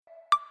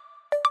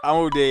I'm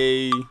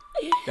O'Day.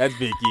 That's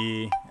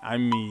Vicky.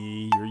 I'm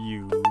me. You're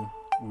you.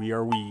 We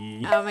are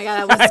we. Oh my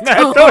god, that was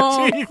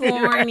so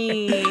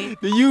corny.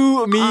 The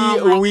You, Me,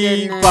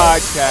 We goodness.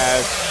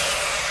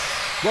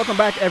 podcast. Welcome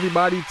back,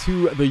 everybody,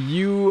 to the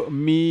You,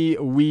 Me,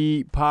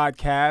 We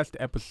podcast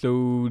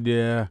episode.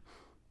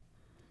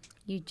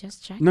 You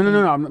just checked. No.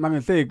 I'm not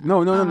gonna say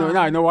no.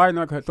 I know why.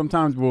 No, 'cause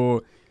sometimes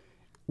we'll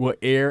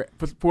air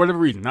for whatever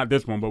reason, not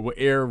this one, but we'll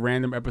air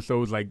random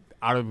episodes like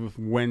out of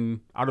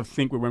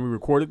sync with when we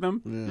recorded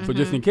them. Yeah. So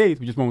just in case,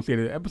 we just won't say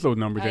the episode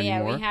numbers Oh yeah,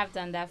 anymore. we have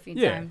done that a few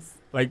Yeah. times.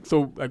 Like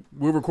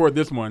we'll record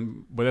this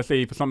one, but let's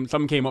say if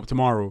something came up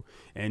tomorrow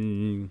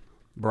and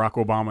Barack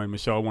Obama and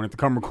Michelle wanted to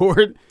come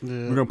record,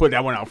 we're gonna put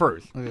that one out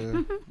first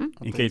Yeah.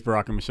 in case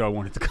Barack and Michelle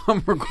wanted to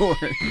come record.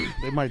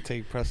 They might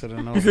take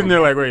precedent He's sitting there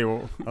like, wait,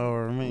 well,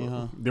 over me,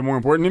 huh? they're more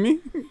important than me?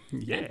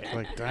 Yeah.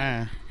 Like,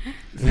 damn.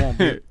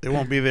 They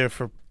won't be there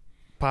for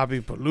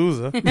Poppy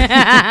Palooza.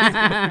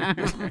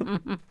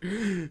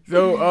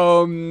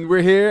 So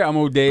we're here. I'm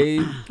O'Day,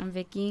 I'm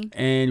Vicky.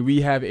 and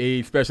we have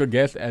a special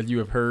guest, as you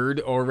have heard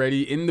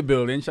already, in the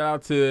building. Shout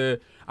out to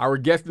our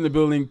guest in the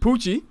building,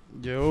 Poochie.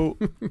 Yo.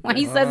 When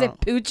he says it,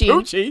 Poochie.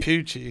 Poochie.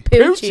 Poochie.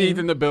 Poochie's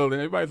in the building.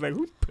 Everybody's like,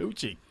 who's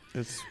Poochie?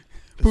 It's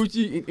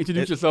Poochie,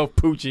 introduce yourself,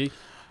 Poochie.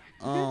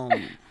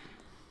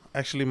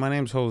 actually my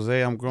name's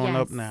Jose. I'm grown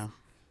up Yes. now.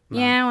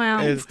 Yeah,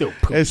 well. It's still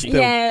Poochie. It's still,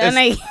 yeah, and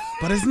it's-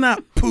 but it's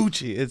not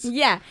Poochie. It's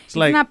it's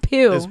like not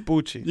poo. it's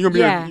Poochie. You're gonna be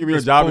Yeah. like, you're gonna be a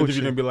It's job Poochie.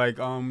 interview and be like,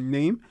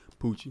 name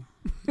Poochie.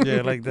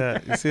 Yeah, like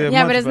that. You see it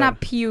Yeah, much but it's better. not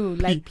pew,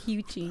 like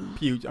Poochie.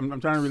 Pooch.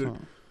 I'm trying to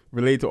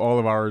relate to all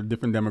of our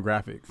different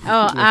demographics.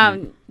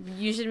 Oh,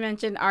 you should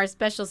mention our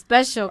special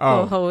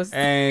co-host.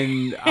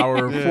 And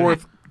our Yeah.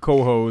 fourth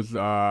co-host,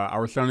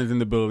 our son is in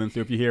the building. So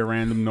if you hear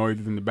random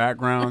noises in the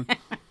background,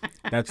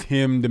 that's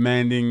him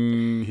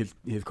demanding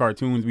his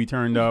cartoons be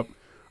turned up,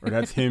 or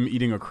that's him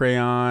eating a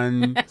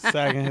crayon,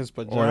 sagging his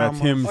pajamas. or that's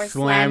him Or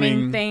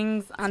slamming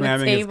things on the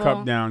slamming his table.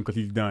 cup down because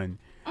he's done.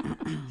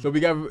 So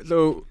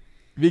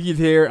Vicky's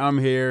here, I'm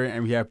here,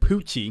 and we have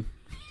Poochie.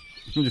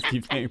 I just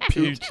keep saying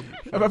Poochie.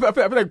 I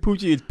feel like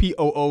Poochie is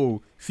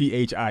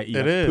Poochie.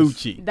 It is.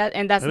 Poochie. That's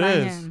It not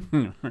is.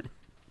 him.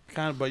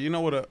 Kind of, but you know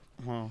what?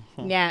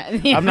 Yeah.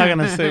 I'm not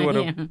gonna say what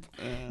Yeah.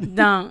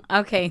 Don't.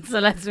 Okay, so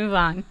let's move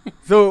on.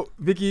 So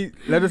Vicky,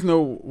 let us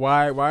know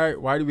why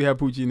do we have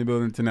Poochie in the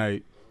building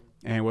tonight,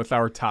 and what's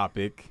our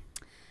topic?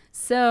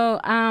 So,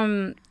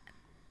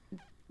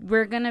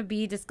 we're gonna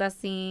be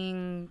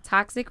discussing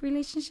toxic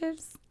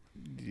relationships,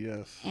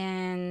 Yes.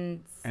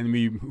 and And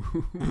we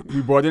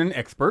brought in an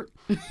expert.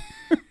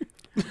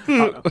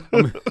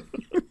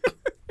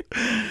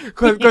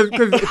 Because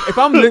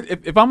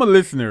if I'm a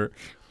listener,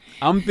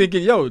 I'm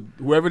thinking, yo,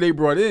 whoever they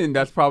brought in,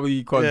 that's probably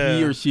because he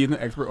Yeah. or she is an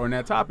expert on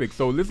that topic.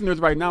 So listeners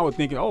right now are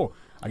thinking, oh,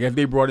 I guess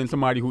they brought in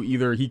somebody who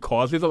either he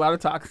causes a lot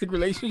of toxic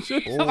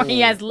relationships,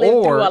 he has lived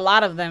Or- through a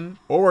lot of them.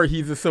 or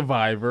he's a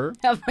survivor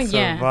Yeah,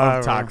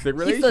 of toxic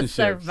he's a relationships.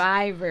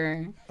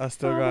 survivor. I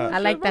still got I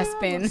like that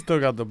spin. still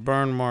got the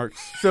burn marks.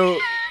 So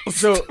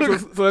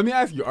let me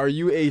ask you: are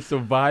you a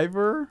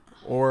survivor,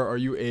 or are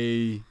you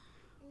a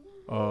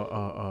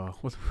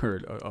what's the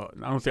word?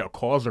 I don't say a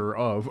causer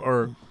of,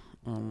 or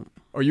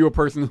are you a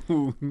person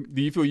who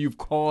do you feel you've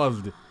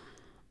caused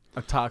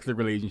a toxic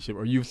relationship,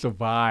 or you've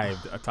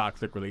survived a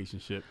toxic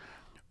relationship?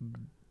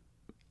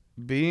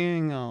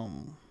 Being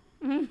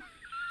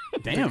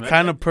Damn, the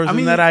kind of person I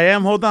mean, that I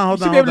am. Hold on.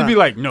 you should be able to be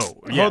like, no,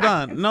 yeah. Hold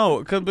on.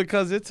 No,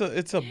 because it's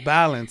a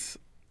balance.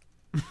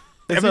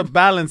 It's a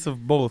balance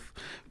of both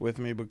with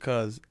me,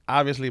 because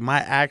obviously my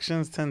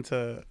actions tend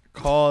to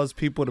cause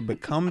people to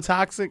become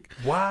toxic.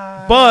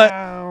 Wow, But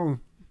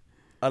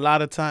a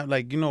lot of time,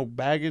 like,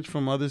 baggage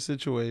from other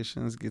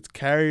situations gets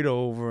carried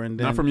over, and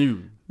then not from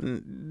you.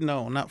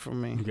 No, not from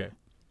me. Okay,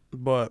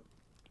 But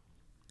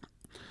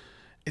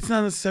it's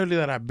not necessarily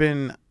that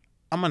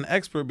I'm an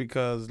expert,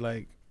 because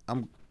like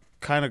I'm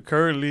kind of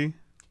currently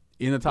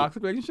in a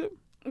toxic relationship.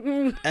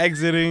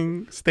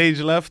 exiting stage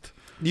left.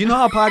 You know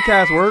how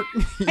podcasts work?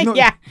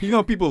 Yeah. You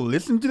know people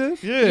listen to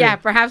this? Yeah,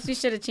 perhaps we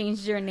should have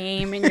changed your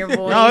name and your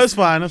voice. No, it's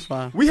fine. It's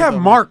fine. We have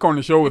Mark on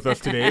the show with us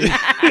today.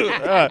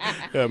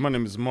 Yeah, my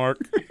name is Mark.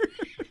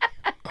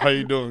 How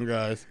you doing,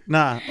 guys?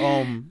 Nah,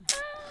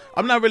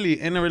 I'm not really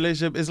in a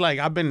relationship. It's like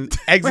I've been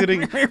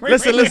exiting.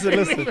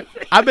 Listen.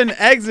 I've been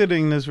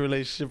exiting this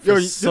relationship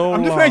for so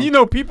I'm just long.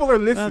 saying, people are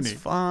listening. That's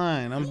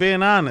fine. I'm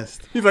being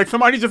honest. He's like,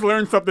 somebody just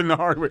learned something the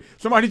hard way.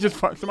 Somebody just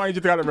got a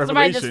revelation.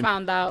 Somebody just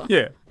found out.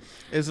 Yeah.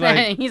 It's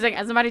like He's like,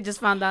 somebody just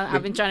found out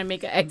I've been trying to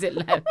make an exit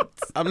left.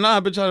 I've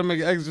been trying to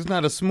make an exit. It's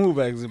not a smooth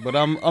exit, but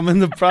I'm in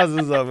the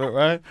process of it,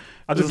 right?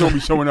 I just don't be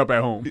showing up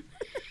at home.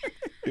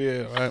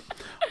 Yeah, right.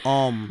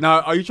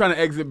 Now, are you trying to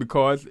exit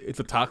because it's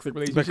a toxic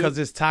relationship? Because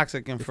it's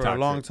toxic, and for a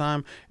long toxic.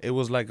 time, it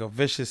was like a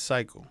vicious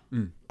cycle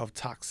of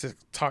toxicity?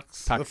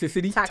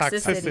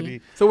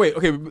 Toxicity. So wait,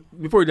 okay,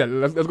 before we do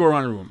that, let's go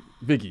around the room.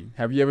 Vicky,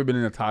 have you ever been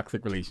in a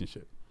toxic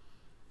relationship?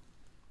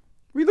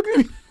 We look at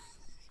me.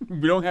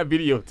 We don't have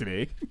video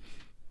today.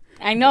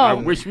 I know. I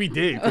wish we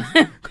did,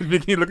 because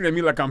Vicky looking at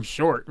me like I'm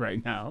short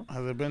right now.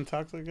 Has it been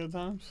toxic at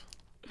times?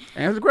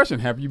 Answer the question: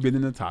 have you been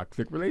in a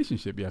toxic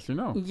relationship? Yes or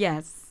no?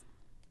 Yes.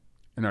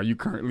 And are you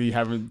currently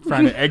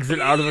trying to exit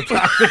out of a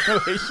toxic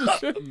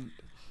relationship?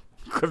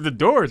 Because the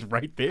door is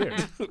right there.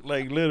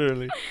 Like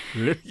literally.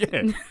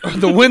 Yeah.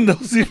 The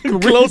window's even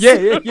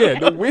closer. Yeah.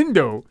 The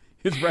window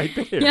is right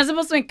there. You're not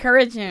supposed to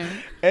encourage him.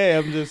 Hey,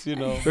 I'm just, you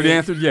know. So the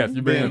answer is yes.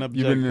 You've Being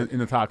been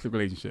in a toxic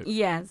relationship.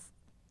 Yes.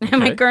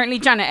 Am I Okay. currently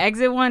trying to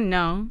exit one?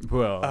 No.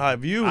 Well,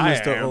 Have you, I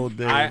Mr. am. Old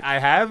Dave? I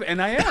have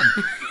and I am.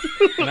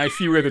 And I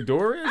see where the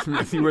door is and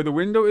I see where the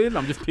window is.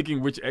 I'm just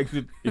picking which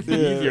exit is the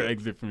Yeah. easier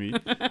exit for me.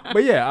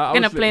 But yeah, I I'm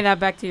would gonna say, play that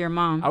back to your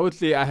mom. I would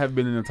say I have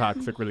been in a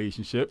toxic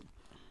relationship.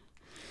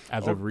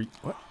 As of what?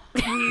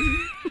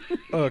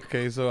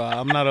 Okay, so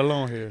I'm not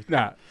alone here.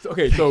 Nah.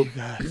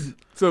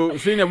 So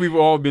seeing that we've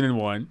all been in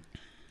one,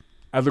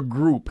 as a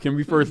group, can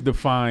we first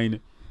define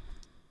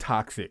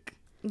toxic?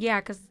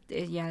 Yeah, because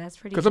that's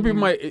pretty. Because some people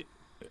generic.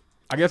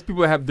 I guess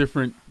people have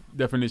different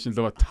definitions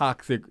of a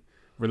toxic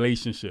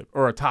relationship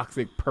or a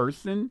toxic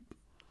person.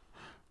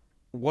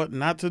 What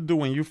not to do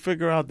when you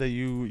figure out that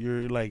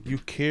you're like you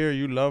care,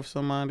 you love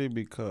somebody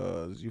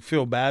because you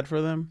feel bad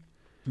for them.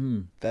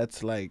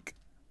 That's like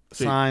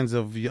signs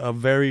of a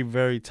very,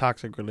 very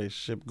toxic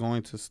relationship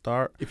going to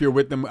start. If you're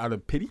with them out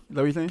of pity, is that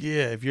what you're saying?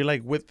 Yeah, if you're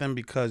like with them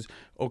because,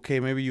 okay,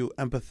 maybe you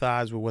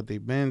empathize with what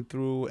they've been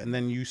through, and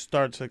then you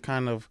start to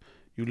kind of,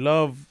 you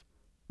love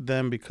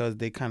them because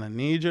they kind of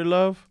need your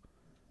love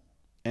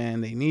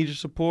and they need your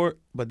support,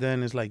 but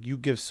then it's like you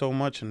give so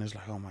much and it's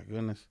like, oh my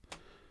goodness,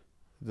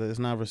 it's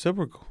not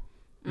reciprocal.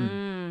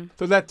 So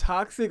is that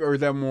toxic or is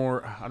that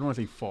more, I don't want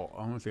to say fault.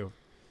 I don't want to say.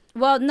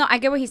 Well, no, I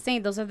get what he's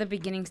saying. Those are the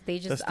beginning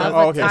stages That's of the- a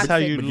oh, okay. toxic. That's how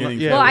you, Beginning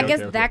yeah. well, I okay, guess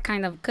okay. that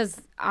kind of,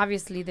 because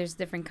obviously there's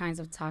different kinds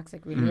of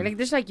toxic relationships. Like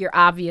there's like your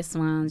obvious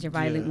ones, your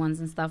violent Yeah. ones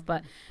and stuff,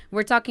 but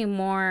we're talking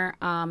more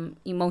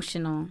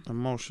emotional.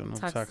 Emotional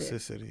Toxic.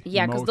 toxicity.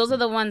 Yeah, because those are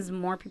Emotional. the ones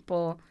more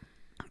people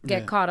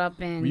get Yeah. caught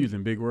up in. We're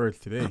using big words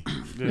today.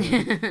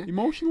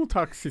 Emotional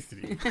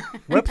toxicity.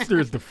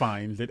 Webster's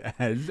defines it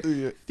as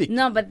thick.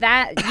 No, but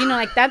that,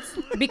 like that's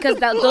because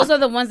those are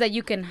the ones that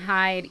you can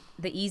hide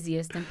the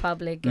easiest in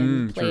public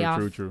and play off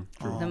True.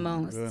 the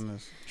most.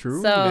 Goodness.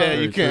 True. So- Yeah,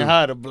 Very you can't true.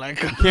 hide a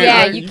black guy.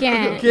 Yeah, you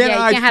can't.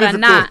 Yeah, you can't hide a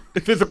knot.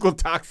 Physical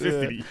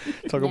toxicity.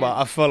 Talk about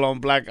I fell on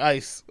black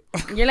ice.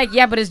 You're like,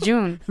 yeah, but it's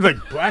June. It's like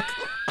black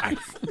ice.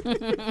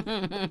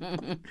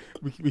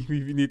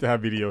 we need to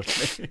have videos.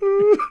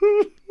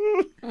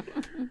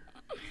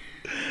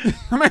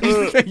 I might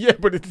just say, yeah,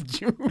 but it's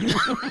June.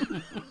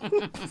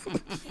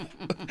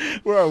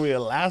 Where are we,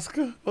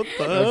 Alaska? What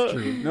the That's hell?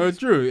 true. No, it's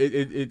true.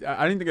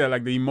 I didn't think that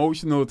like the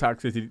emotional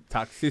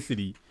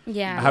toxicity.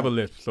 Yeah. I have a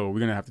list, so we're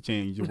gonna have to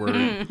change your word.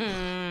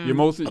 Your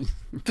emotion.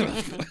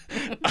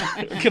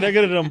 Can I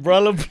get an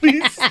umbrella,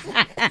 please?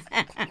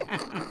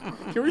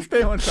 Can we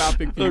stay on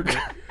topic, people?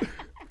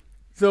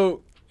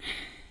 So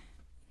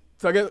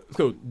I guess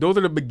those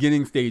are the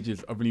beginning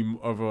stages of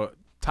a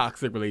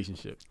toxic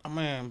relationship. I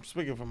mean, I'm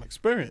speaking from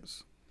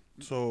experience.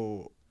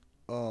 So,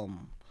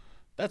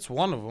 that's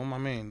one of them. I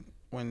mean,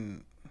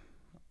 when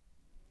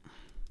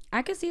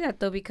I could see that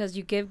though, because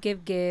you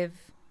give,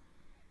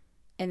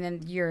 and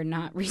then you're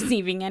not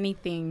receiving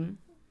anything.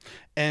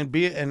 and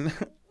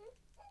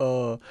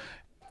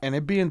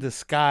it being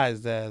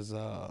disguised as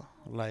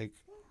like,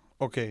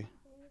 okay,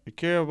 you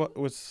care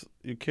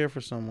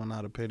for someone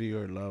out of pity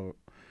or love.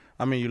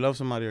 I mean, you love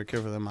somebody or care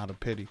for them out of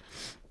pity.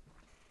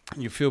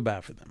 You feel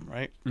bad for them,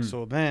 right?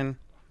 So then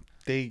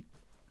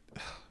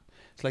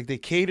it's like they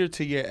cater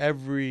to your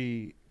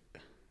every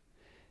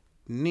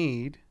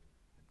need,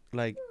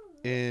 like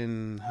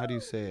in, how do you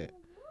say it?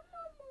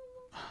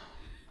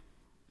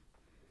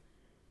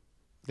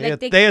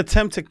 They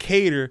attempt to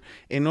cater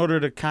in order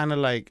to kind of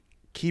like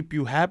keep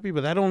you happy,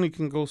 but that only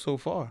can go so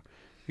far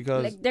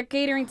because Like they're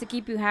catering to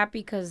keep you happy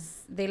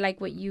because they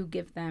like what you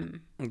give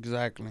them.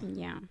 exactly.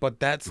 Yeah. But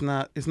it's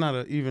not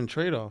an even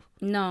trade-off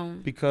No.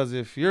 because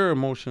if you're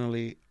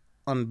emotionally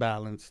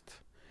unbalanced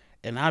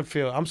and I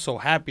feel I'm so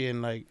happy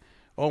and like,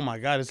 oh my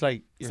God, it's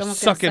like you're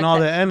Someone's gonna sucking suck all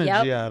the that- energy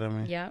Yep. out of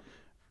me. Yep.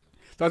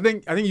 So I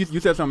think you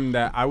said something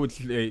that I would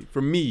say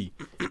for me,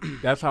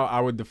 that's how I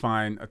would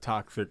define a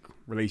toxic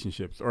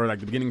relationships or like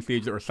the beginning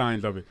stages or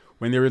signs of it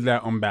when there is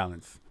that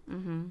unbalance.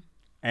 Mm-hmm.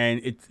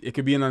 And it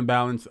could be an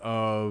unbalance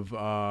of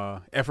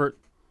effort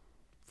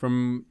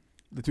from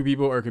the two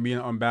people, or it could be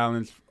an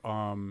unbalance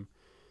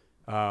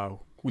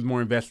who's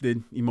more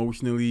invested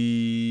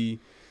emotionally,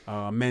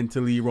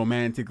 mentally,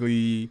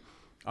 romantically.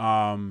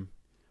 I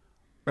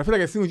feel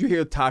like as soon as you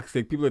hear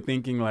toxic, people are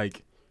thinking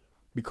like,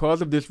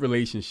 because of this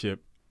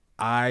relationship,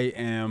 I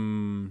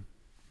am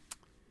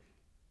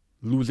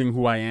losing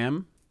who I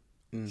am,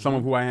 some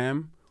of who I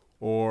am,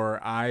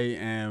 or I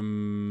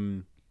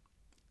am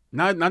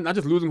not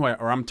just losing who I,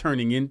 or I'm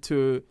turning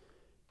into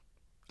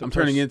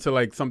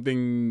like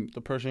something.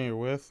 The person you're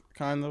with,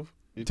 kind of.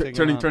 You're taking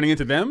Turning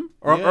into them,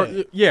 or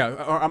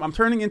I'm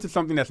turning into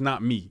something that's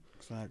not me.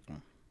 Exactly.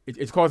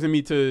 It's causing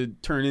me to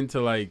turn into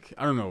like,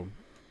 I don't know,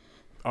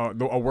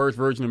 a worse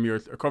version of me, or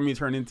cause me to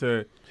turn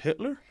into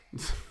Hitler?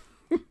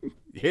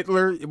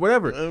 Hitler,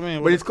 whatever. I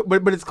mean,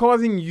 but it's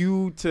causing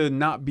you to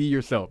not be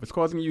yourself. It's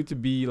causing you to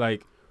be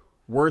like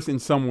worse in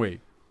some way.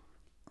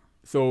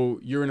 So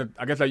you're in a.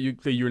 I guess like you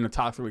say you're in a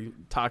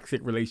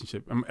toxic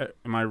relationship.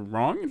 Am I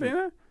wrong in saying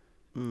that?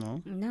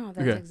 no. No,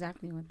 that's Okay.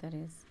 exactly what that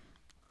is.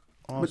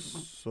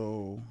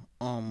 Also,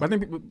 But I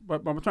think,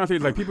 but what I'm trying to say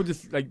is like people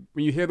just like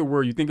when you hear the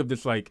word, you think of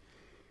this like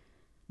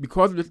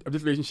because of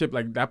this relationship,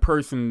 like that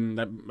person,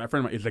 that my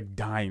friend of mine is like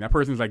dying. That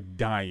person's like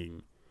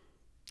dying.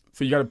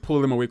 So you got to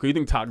pull them away. Because you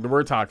think the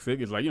word toxic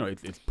is like,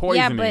 it's poisoning.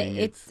 Yeah, but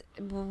it's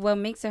what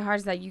makes it hard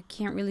is that you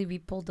can't really be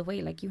pulled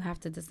away. Like you have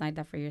to decide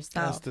that for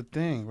yourself. that's the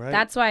thing, right?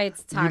 That's why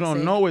it's toxic. You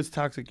don't know it's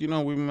toxic. We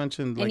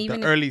mentioned like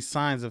the early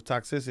signs of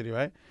toxicity,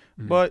 right?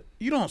 Mhm. But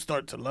you don't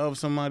start to love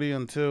somebody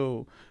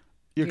until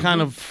you're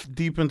kind of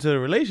deep into the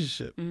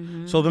relationship.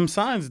 Mm-hmm. So them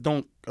signs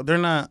they're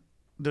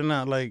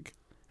not like,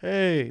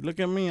 hey, look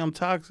at me, I'm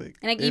toxic.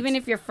 And like even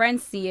if your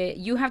friends see it,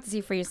 you have to see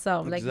it for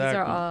yourself. Like these are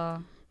Exactly.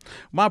 all.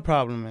 My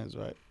problem is,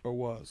 right, or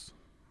was,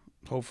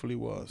 hopefully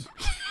was.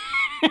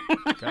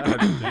 God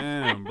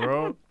damn,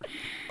 bro.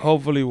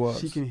 Hopefully was.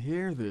 She can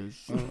hear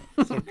this.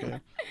 It's okay.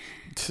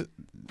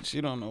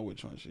 She don't know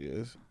which one she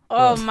is.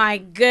 Oh my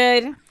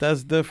good.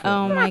 That's different.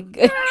 Oh my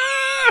good.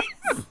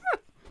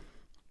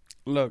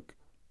 Look,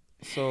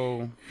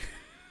 so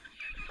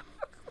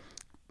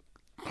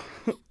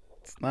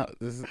it's not.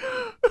 This is,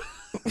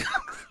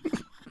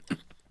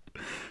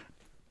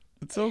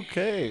 it's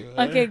okay.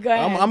 Man. Okay, go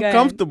ahead, I'm go ahead.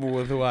 comfortable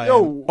with who I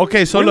Yo, am.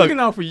 Okay, so we're look. looking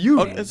out for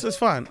you. Okay, it's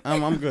fine.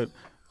 I'm good.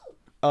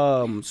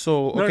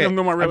 So okay,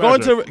 No, my I real go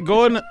address.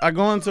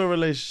 into a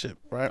relationship,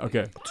 right?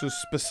 Okay. To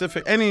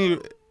specific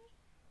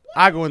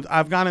I've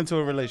gone into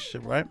a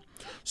relationship, right?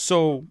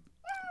 So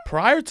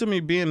prior to me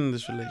being in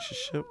this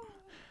relationship,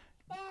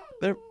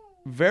 they're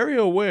very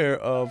aware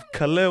of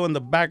Khalil in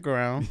the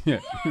background. Yeah.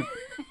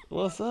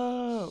 What's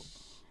up?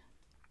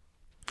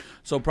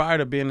 So prior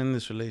to being in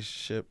this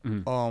relationship,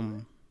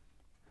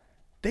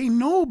 they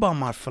know about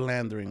my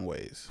philandering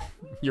ways.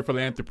 Your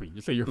philanthropy.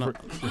 You say your No.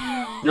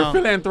 your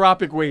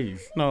philanthropic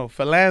ways. No,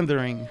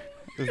 philandering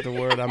is the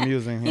word I'm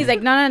using here. He's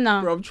like,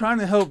 no. Bro, I'm trying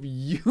to help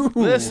you.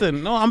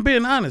 Listen, no, I'm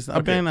being honest. I'm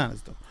Okay. being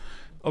honest though.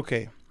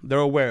 Okay, they're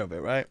aware of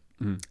it, right?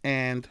 Mhm.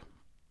 And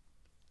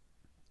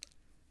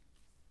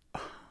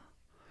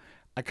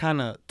I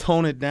kind of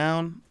tone it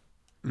down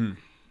Mm.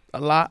 a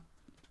lot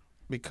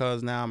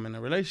because now I'm in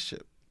a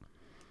relationship.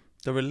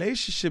 The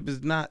relationship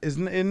it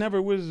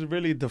never was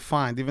really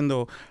defined, even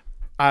though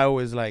I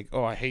always like,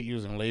 I hate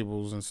using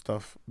labels and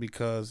stuff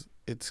because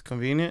it's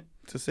convenient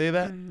to say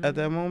that at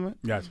that moment.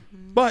 Gotcha.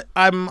 But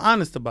I'm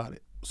honest about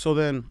it. So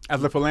then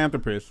As a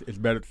philanthropist, it's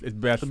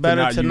best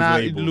better to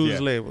not use labels. lose yeah.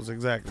 labels,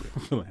 exactly.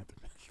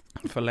 Philanthropist.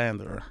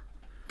 Philanderer.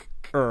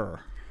 Right.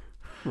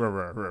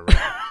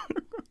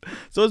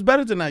 So it's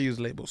better to not use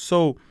labels.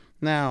 So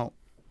now,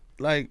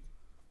 like,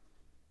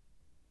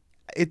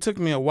 it took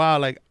me a while.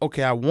 Like,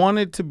 okay, I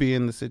wanted to be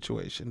in the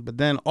situation, but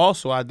then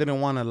also I didn't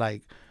want to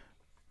like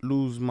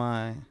lose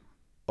my,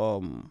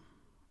 kind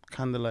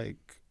of like,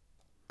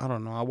 I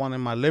don't know. I wanted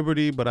my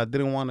liberty, but I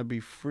didn't want to be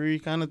free,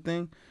 kind of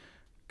thing.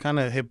 Kind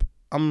of hip.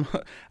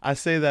 I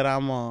say that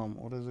I'm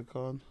what is it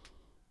called?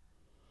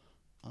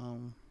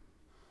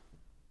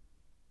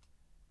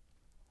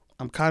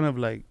 I'm kind of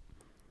like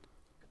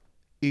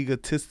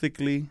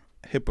egotistically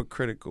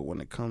hypocritical when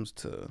it comes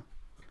to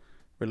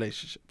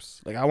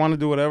relationships. Like I want to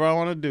do whatever I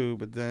want to do,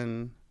 but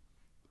then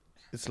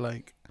it's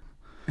like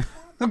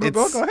Go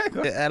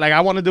ahead. like I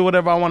want to do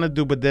whatever I want to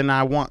do, but then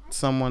I want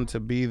someone to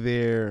be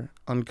there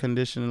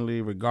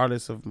unconditionally,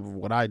 regardless of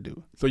what I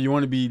do. So you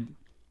want to be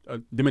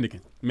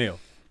Dominican, male.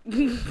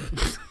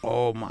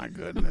 Oh my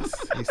goodness,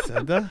 he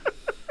said that.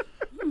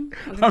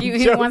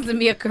 He wants to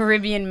be a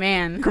Caribbean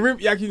man.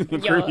 Caribbean.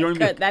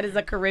 That is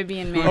a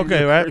Caribbean man.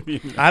 Okay, right.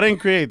 Caribbean. I didn't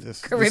create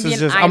this. Caribbean this is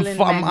just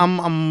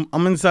island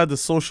I'm inside the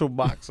social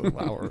box of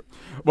our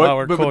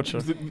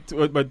culture.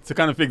 But to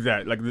kind of fix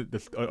that, like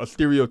a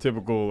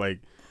stereotypical, like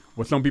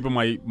what some people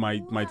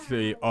might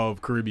say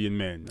of Caribbean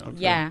men. Okay?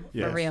 Yeah,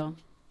 Yes. for real.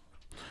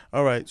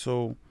 All right,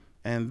 so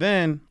and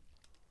then,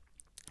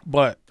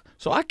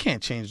 so I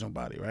can't change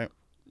nobody, right?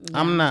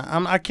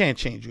 Yeah. I can't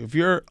change you. If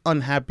you're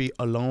unhappy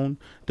alone,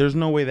 there's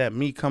no way that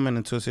me coming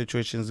into a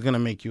situation is gonna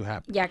make you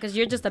happy. Yeah, because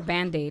you're just a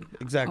Band-Aid.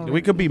 Exactly. Oh.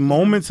 We could be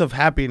moments of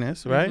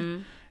happiness, right?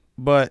 Mhm.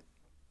 But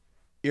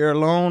you're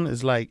alone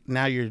is like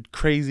now you're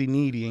crazy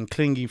needy and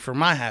clingy for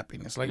my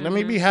happiness. Like let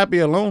me be happy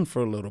alone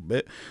for a little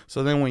bit.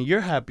 So then when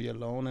you're happy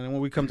alone and then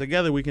when we come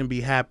together, we can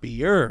be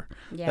happier.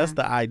 Yeah. That's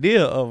the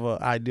idea of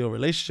an ideal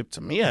relationship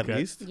to me, at Okay.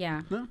 least.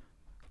 Yeah.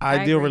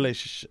 Ideal agree.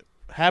 relationship.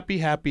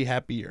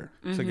 Happier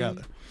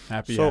together.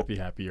 Happy, So-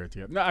 happier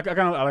together. No, I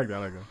like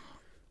that.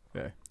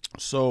 Yeah.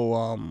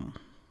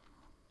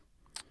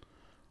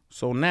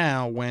 So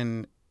now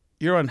when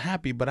you're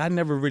unhappy, but I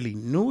never really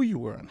knew you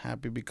were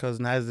unhappy because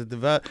now as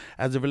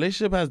the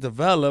relationship has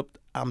developed,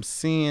 I'm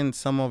seeing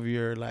some of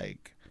your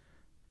like,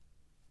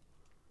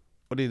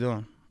 what are you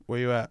doing? Where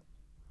you at?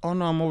 Oh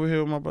no, I'm over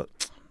here with my brother.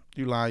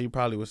 You lying? You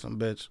probably with some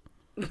bitch.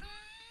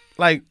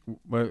 Like,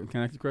 But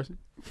can I ask you a question?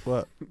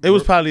 what? It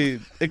was probably.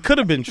 It could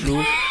have been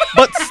true.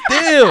 But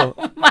still,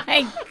 Oh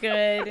my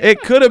god. it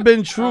could have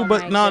been true. Oh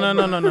But my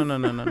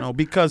no.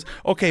 Because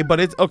but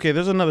it's okay.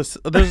 There's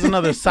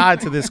another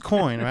side to this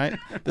coin, right?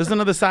 There's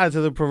another side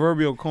to the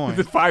proverbial coin.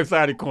 It's a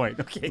 5-sided coin.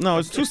 Okay. No,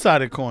 it's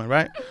 2-sided coin,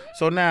 right?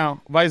 So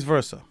now, vice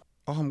versa.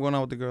 Oh, I'm going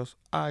out with the girls.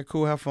 All right,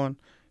 cool, have fun.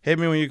 Hit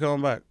me when you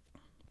come back.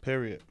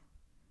 Period.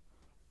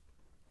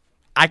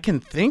 I can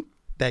think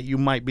that you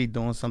might be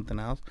doing something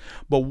else,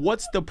 but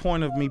what's the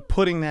point of me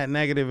putting that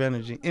negative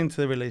energy into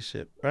the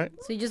relationship, right?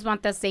 So you just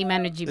want that same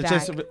energy It's back.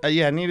 just,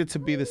 I need it to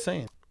be the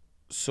same.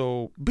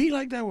 So be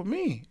like that with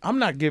me. I'm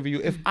not giving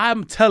you, if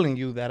I'm telling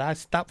you that I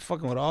stopped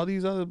fucking with all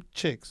these other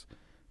chicks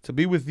to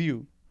be with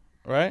you,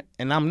 right?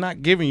 And I'm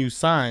not giving you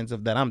signs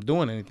of that I'm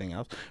doing anything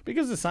else,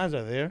 because the signs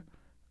are there.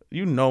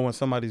 You know when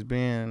somebody's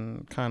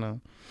being kind of,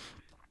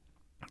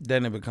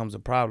 then it becomes a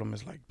problem.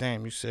 It's like,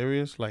 damn, you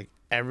serious? Like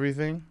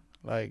everything?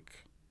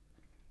 Like,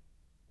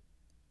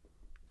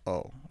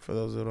 oh, for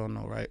those who don't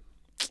know, right?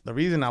 The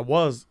reason I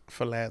was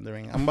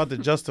philandering, I'm about to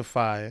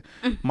justify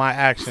my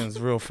actions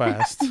real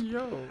fast.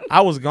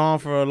 I was gone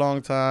for a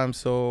long time,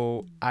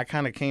 so I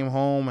kind of came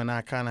home and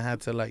I kind of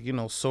had to, like,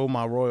 sow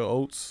my royal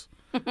oats.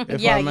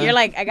 Yeah, you're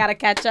like, I gotta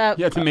catch up.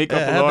 You have to make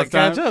up I for had to lost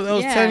catch time. up. That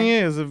was Yeah. 10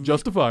 years of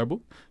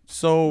Justifiable.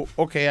 So,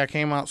 okay, I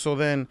came out. So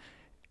then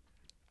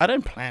I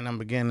didn't plan on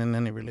beginning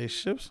any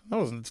relationships. That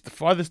was the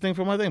farthest thing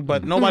from my thing.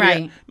 But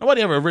nobody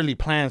ever really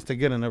plans to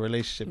get in a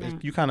relationship. No.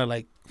 You kind of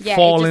like Yeah,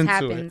 fall it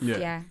just into happens. it.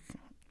 Yeah.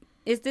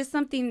 Is this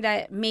something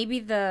that maybe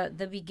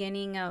the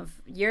beginning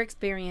of your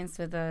experience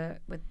with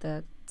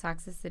the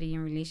toxicity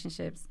in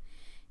relationships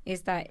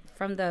is that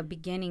from the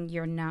beginning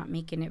you're not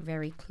making it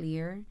very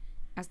clear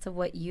as to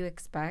what you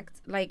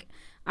expect? Like,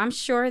 I'm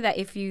sure that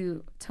if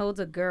you told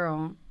a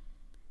girl,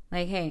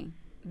 like, hey,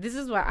 this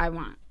is what I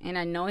want, and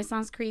I know it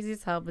sounds crazy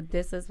as hell, but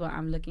this is what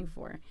I'm looking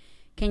for.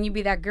 Can you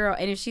be that girl?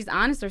 And if she's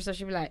honest or so,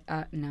 she'll be like,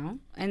 no.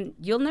 And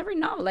you'll never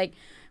know. Like,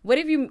 what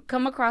if you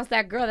come across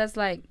that girl that's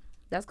like,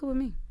 that's cool with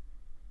me?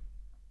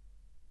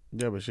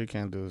 Yeah, but she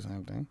can't do the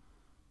same thing.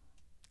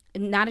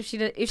 Not if she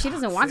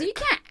doesn't want to. You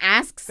can't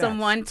ask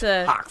someone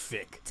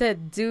Toxic. to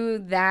do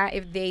that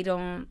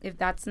if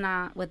that's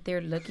not what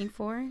they're looking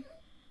for.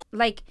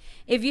 Like,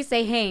 if you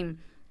say, hey,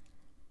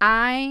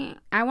 I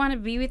want to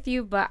be with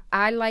you, but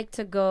I like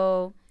to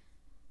go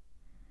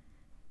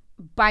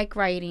bike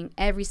riding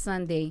every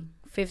Sunday,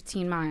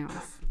 15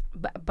 miles.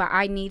 But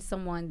I need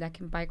someone that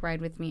can bike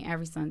ride with me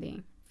every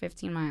Sunday,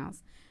 15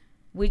 miles.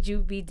 Would you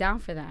be down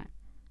for that?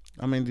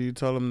 I mean, do you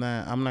tell them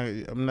that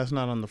that's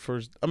not on the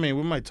first? I mean,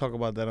 we might talk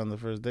about that on the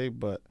first date,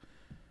 but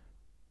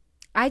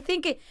I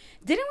think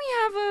didn't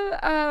we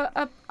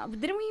have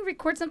didn't we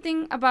record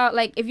something about,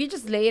 like, if you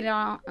just lay it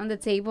on the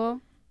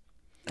table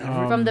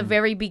from the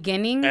very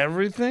beginning?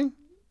 Everything?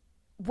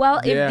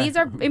 Well, Yeah. if these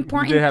are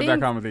important We did have things. that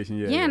conversation.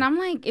 Yeah. Yeah, and I'm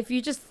like, if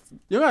you just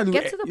You gotta do,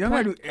 get to the you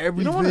gotta do point. everything.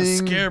 You don't want to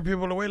scare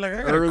people away. Like,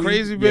 I got a Early-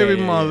 crazy baby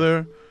yeah.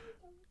 mother.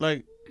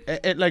 Like,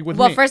 like with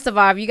well, me. first of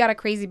all, if you got a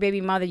crazy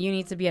baby mother, you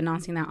need to be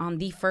announcing that on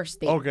the first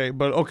date. Okay,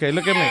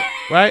 look at me,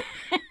 right?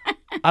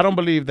 I don't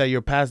believe that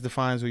your past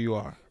defines who you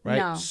are, right?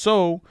 No.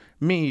 So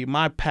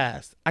my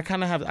past, I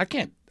kind of have. I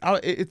can't. I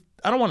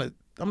don't want to.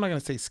 I'm not gonna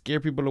say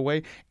scare people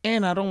away,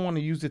 and I don't want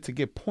to use it to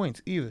get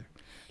points either.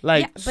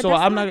 Like, Yeah, but so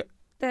that's I'm not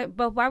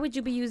But why would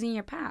you be using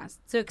your past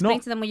to explain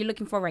No. to them what you're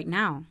looking for right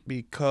now?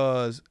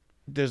 because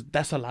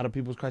that's a lot of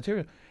people's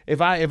criteria.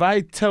 If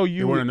I tell You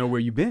you, want to know where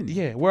you've been.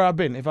 yeah, where I've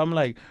been. If I'm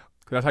like,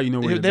 'Cause that's how you know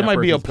where they that might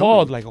be person's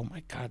appalled, going. like, oh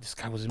my God, this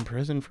guy was in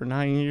prison for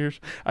 9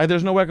 years.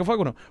 There's no way I can fuck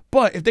with him.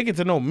 But if they get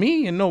to know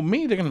me,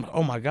 they're gonna,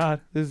 oh my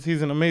God,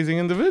 he's an amazing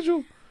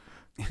individual.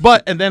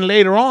 And then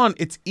later on,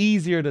 it's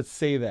easier to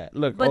say that.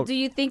 Look, But do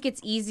you think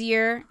it's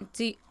easier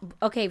to?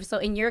 Okay, so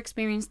in your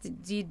experience,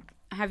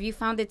 have you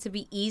found it to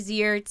be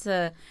easier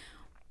to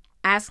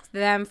ask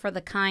them for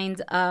the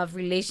kind of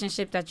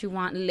relationship that you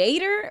want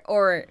later,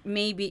 or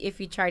maybe if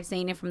you tried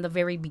saying it from the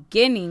very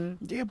beginning?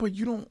 yeah, but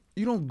you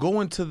don't go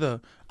into the.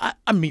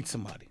 I meet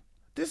somebody.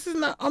 This is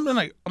not. I'm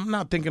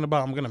not thinking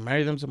about I'm gonna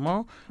marry them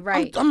tomorrow.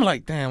 Right. I'm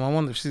like, damn. I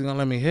wonder if she's gonna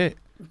let me hit.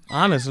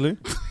 Honestly,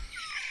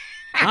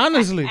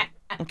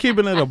 I'm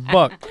keeping it a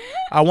buck.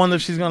 I wonder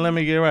if she's gonna let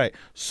me get right.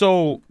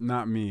 So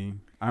Not me.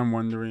 I'm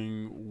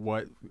wondering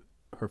what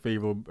her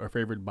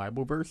favorite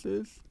Bible verse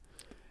is,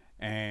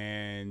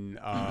 and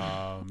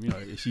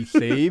is she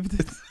saved?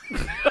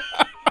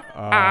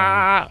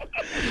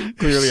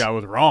 Clearly, I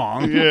was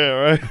wrong. yeah,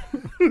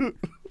 right.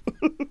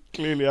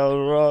 Clearly, I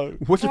was wrong.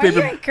 What's your Why are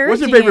you favorite?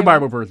 What's your encouraging favorite him?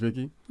 Bible verse,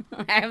 Vicky?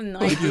 I have no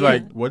She's idea.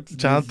 like, what's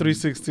John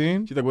this-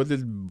 3:16. She's like, what's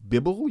this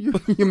Bible you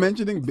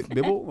mentioning?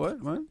 Bible? What?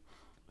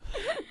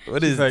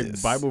 What She's is like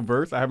this? Bible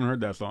verse? I haven't heard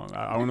that song.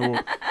 I don't know.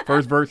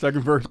 First verse,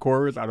 second verse,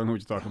 chorus. I don't know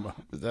what you're talking about.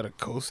 Is that a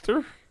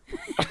coaster?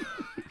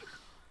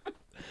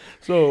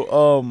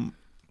 So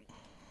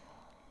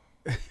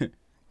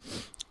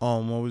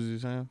what was you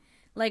saying?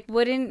 Like,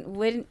 wouldn't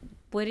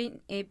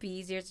it be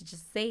easier to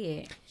just say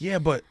it? Yeah,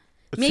 but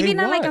Maybe say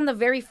not like what? on the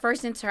very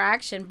first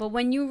interaction, but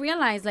when you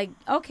realize, like,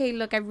 okay,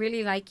 look, I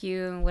really like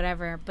you,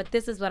 whatever, but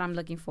this is what I'm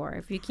looking for.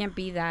 If you can't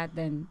be that,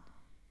 then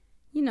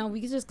you know,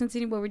 we could just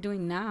continue what we're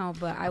doing now,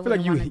 but I I feel like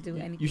wouldn't want to do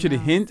anything. you should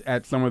else. hint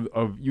at some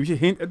of you should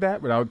hint at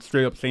that without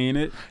straight up saying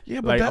it.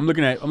 Yeah, but Like that, I'm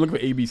looking for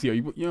ABC. Or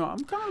you know,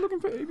 I'm kind of looking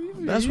for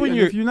ABC. That's when And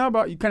you're- if you're not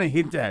about, you kind of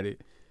hint at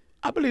it.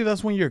 I believe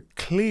that's when you're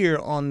clear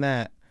on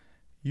that.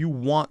 You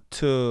want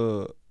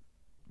to,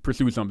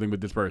 Pursue something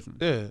with this person.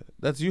 yeah.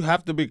 That's you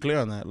have to be clear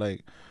on that.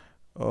 Like,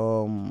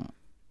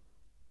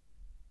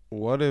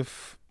 what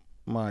if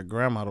my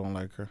grandma don't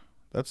like her?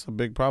 That's a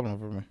big problem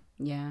for me.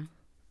 Yeah.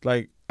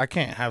 Like, I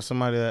can't have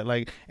somebody that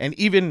like, and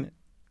even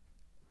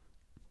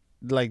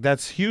like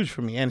that's huge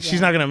for me. And she's Yeah.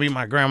 not gonna meet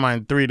my grandma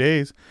in 3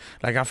 days.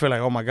 Like, I feel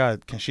like, oh my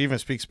God, can she even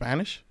speak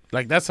Spanish?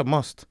 Like, that's a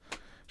must.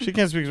 She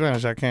can't speak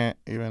Spanish. I can't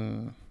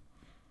even.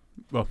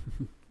 Well,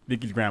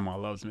 Vicky's grandma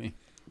loves me.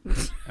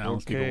 And I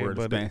don't speak a word of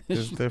but Spanish.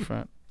 it's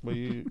different. But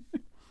you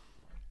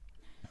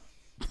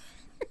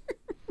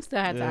Still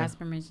had to Yeah. ask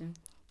permission.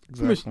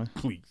 exactly.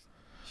 Please.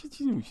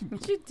 She,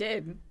 You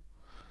did.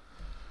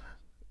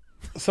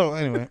 So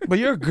anyway, but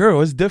you're a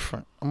girl. It's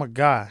different. I'm a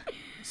guy,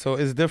 so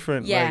it's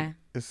different. Yeah. Like,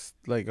 it's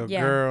like a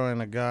Yeah. girl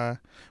and a guy.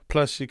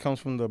 Plus, she comes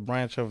from the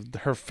branch of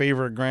her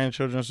favorite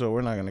grandchildren, so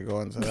we're not gonna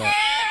go into that.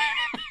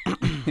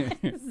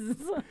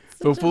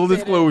 so full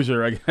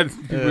disclosure, I guess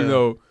people Yeah.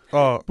 know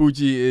Oh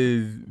Poochie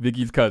is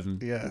Vicky's cousin.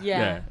 yeah,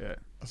 Yeah. Yeah.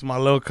 it's my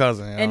little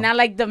cousin. You know? And not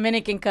like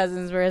Dominican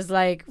cousins where it's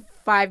like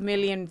 5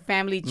 million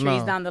family trees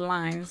No. down the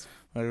lines.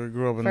 Like we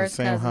grew up in First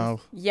the same cousins.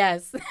 house.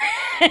 Yes.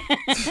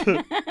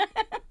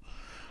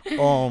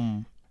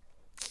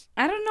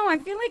 I don't know. I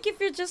feel like if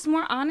you're just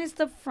more honest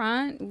up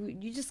front,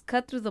 you just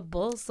cut through the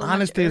bull so much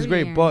Honesty is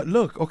great, earlier. but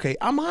look, okay,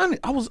 I'm honest.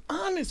 I was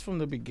honest from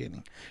the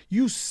beginning.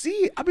 You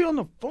see, I be on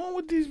the phone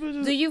with these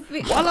bitches. Do you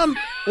feel... while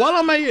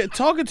I'm at here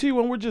talking to you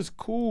when we're just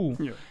cool.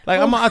 Yeah. Like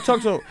I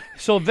talk to.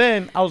 So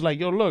then I was like,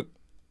 yo, look,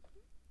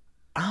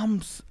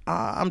 I'm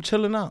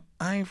chilling out.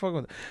 I ain't fucking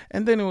with it.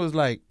 And then it was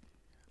like,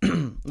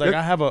 like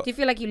I have a. Do you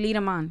feel like you lead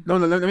them on? No,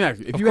 let me ask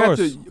you. If Of you had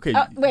course. to, okay.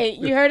 Wait,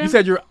 you heard him? You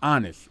said you're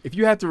honest. If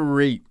you had to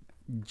rate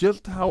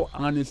just how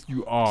honest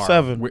you are.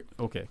 7.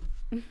 Okay.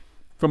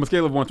 From a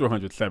scale of 1 to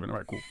 100, 7. All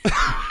right, cool.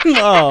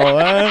 No,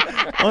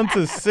 man. 1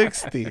 to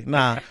 60.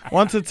 Nah,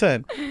 1 to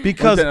 10.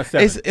 Because 1 to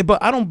 7. it's.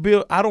 But I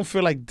don't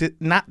feel like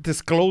not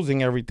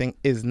disclosing everything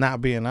is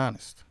not being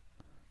honest.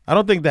 I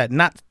don't think that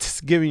not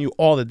giving you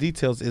all the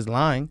details is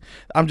lying.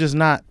 I'm just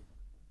not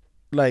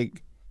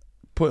like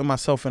putting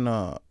myself in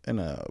a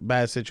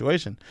bad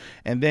situation,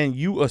 and then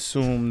you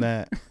assume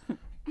that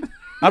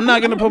I'm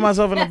not gonna put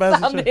myself in a bad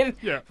situation. Sounded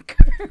Yeah.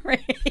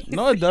 crazy.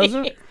 No, it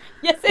doesn't.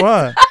 Yes, it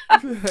What?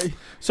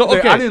 So Look,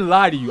 okay, I didn't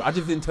lie to you. I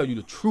just didn't tell you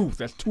the truth.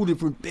 That's 2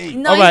 different things.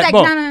 No, All he's right, like,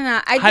 Bo.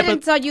 no. I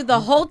didn't tell you the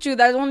whole truth.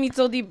 I only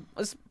told you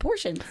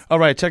portions. all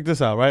right. Check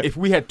this out. Right, If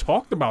we had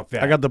talked about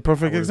that, I got the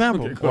perfect I would-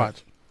 example. okay, go ahead.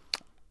 Watch.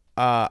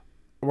 I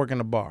work in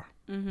a bar.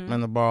 Mm-hmm. I'm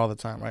in the bar all the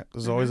time. Right.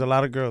 There's always a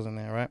lot of girls in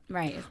there. Right.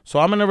 Right. So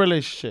I'm in a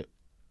relationship.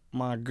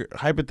 My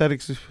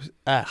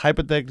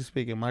hypothetically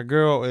speaking, my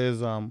girl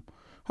is home.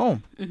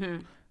 Mm-hmm.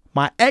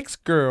 My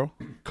ex-girl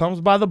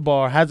comes by the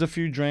bar, has a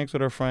few drinks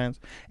with her friends,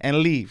 and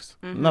leaves.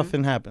 Mm-hmm.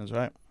 Nothing happens,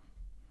 right?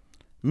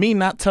 Me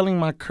not telling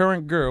my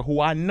current girl, who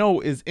I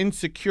know is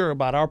insecure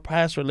about our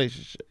past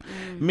relationship,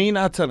 me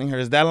not telling her,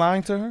 is that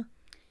lying to her?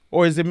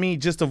 Or is it me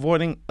just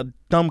avoiding a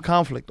dumb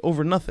conflict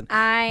over nothing?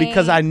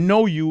 Because I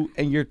know you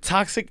and your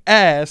toxic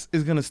ass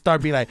is going to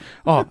start being like,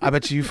 oh, I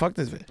bet you fucked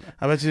this bitch.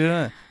 I bet you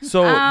didn't.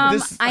 So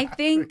this... I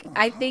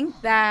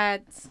think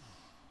that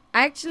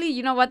actually,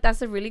 you know what?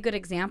 That's a really good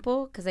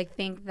example because I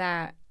think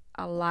that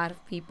a lot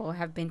of people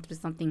have been through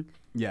something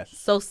Yes.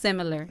 so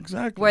similar.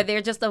 Exactly. Where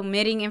they're just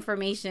omitting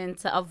information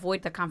to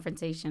avoid the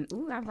confrontation.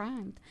 Ooh, I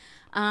rhymed.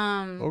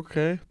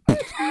 Okay.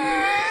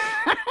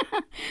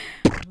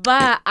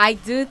 But I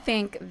do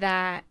think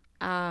that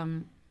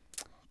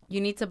you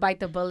need to bite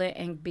the bullet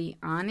and be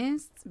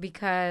honest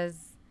because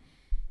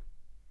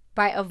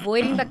by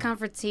avoiding the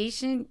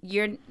confrontation,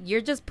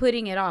 you're just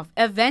putting it off.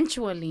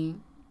 Eventually,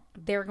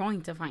 they're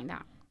going to find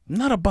out.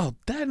 Not about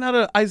that. Not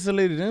an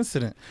isolated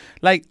incident.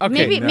 Like, okay.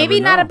 maybe never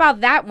not know.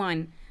 about that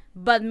one,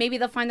 but maybe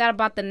they'll find out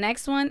about the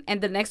next one, and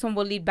the next one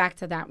will lead back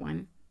to that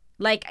one.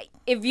 Like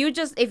if you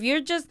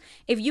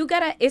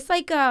gotta, it's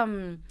like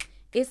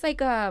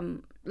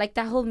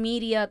that whole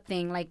media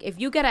thing. Like if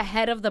you get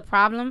ahead of the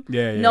problem,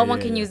 no one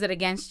can use it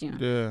against you.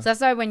 Yeah. So that's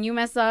why when you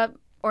mess up,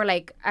 or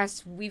like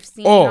as we've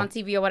seen Oh. on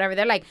TV or whatever,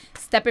 they're like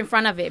step in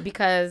front of it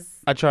because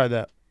I tried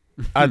that.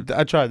 I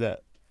tried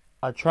that.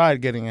 I tried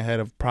getting ahead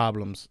of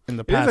problems in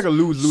the It's past. like a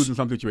lose-lose in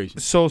some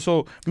situations.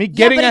 So me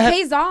getting but ahead. it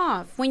pays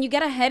off. When you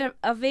get ahead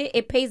of it,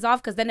 it pays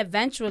off because then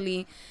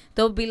eventually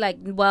they'll be like,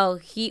 well,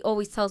 he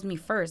always tells me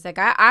first. Like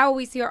I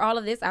always hear all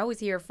of this. I always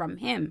hear from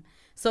him.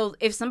 So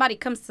if somebody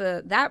comes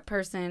to that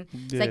person,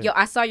 it's like, yo,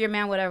 I saw your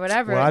man, whatever.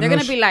 Well, I they're know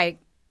going to be like,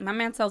 my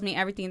man tells me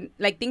everything,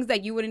 like things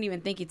that you wouldn't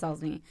even think he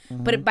tells me.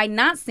 But by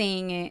not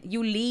saying it,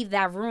 you leave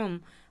that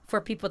room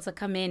for people to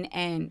come in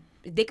and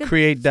they could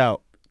create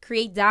doubt.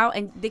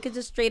 and they could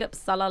just straight up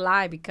sell a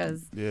lie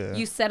because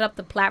you set up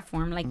the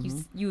platform. Like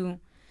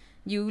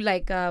you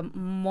like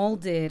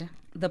molded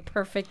the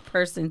perfect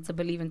person to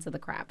believe into the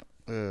crap.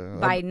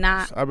 by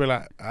not. I'd be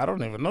like, I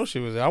don't even know she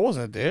was there. I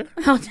wasn't there.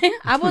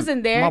 I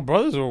wasn't there. My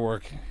brothers were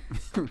working.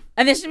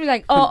 And then she'd be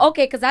like, "Oh,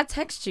 okay, because I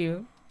text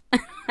you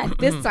at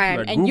this time,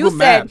 Like and Google you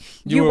said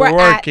Maps. you You were were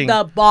working. at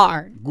the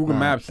bar." Google Nah,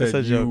 Maps that's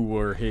said a you joke.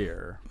 were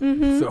here.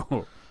 Mm-hmm.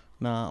 So,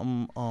 Nah,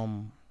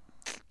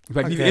 in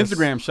fact, I these guess.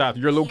 Instagram shots,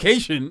 your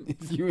location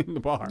is you in the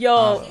bar.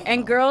 Yo,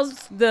 and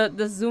girls,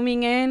 the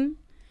zooming in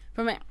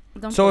from it.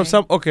 Don't so play. if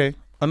some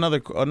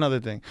another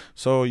thing.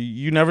 So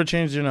you never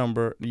changed your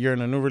number. You're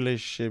in a new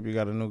relationship. You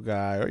got a new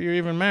guy, or you're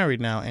even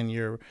married now, and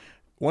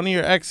one of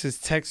your exes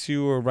texts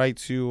you or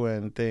writes you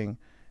and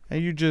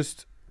and you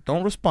just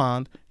don't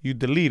respond. You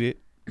delete it.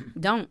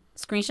 Don't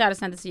screenshot or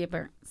send it to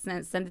your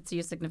send it to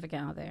your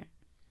significant other.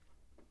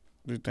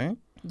 Do you think?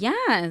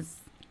 Yes.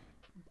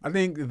 I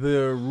think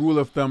the rule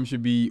of thumb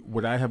should be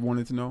what I have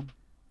wanted to know.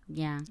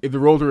 Yeah. If the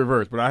roles are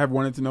reversed, what I have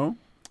wanted to know.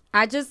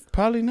 I just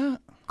Probably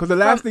not. Because the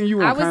last thing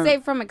you I want would say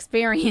from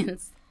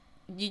experience,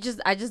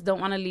 I just don't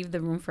want to leave the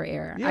room for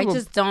error. Yeah, I but-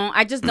 just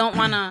don't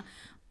want to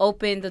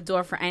open the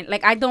door for any,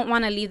 like I don't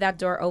want to leave that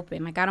door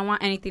open. Like I don't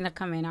want anything to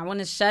come in. I want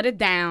to shut it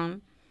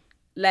down,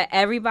 let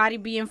everybody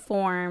be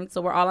informed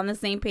so we're all on the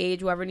same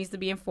page, whoever needs to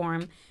be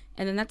informed,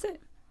 and then that's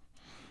it.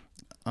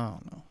 I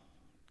don't know.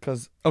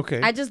 Cause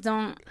okay, I just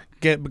don't.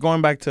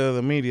 going back to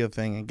the media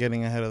thing and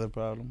getting ahead of the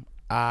problem.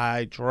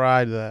 I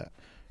tried that.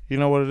 You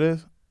know what it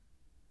is?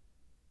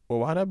 Well,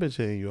 why that bitch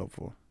hitting you up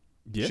for?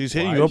 Yeah, She's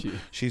hitting why you is up. she-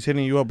 She's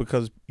hitting you up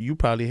because you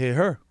probably hit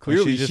her.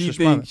 Clearly, she she just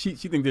responded.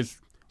 thinks she think this.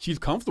 She's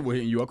comfortable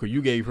hitting you up because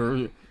you gave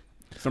her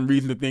some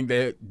reason to think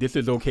that this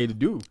is okay to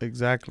do.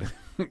 Exactly.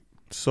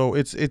 So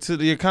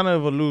you're kind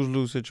of a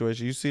lose-lose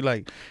situation. You see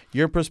like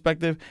your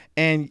perspective,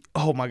 and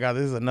oh my God,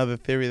 this is another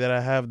theory that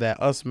I have,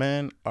 that us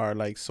men are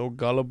like so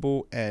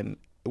gullible, and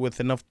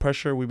with enough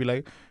pressure we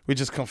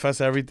just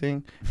confess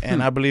everything.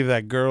 And I believe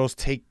that girls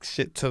take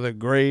shit to the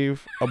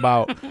grave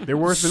about They're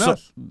worse than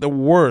us. the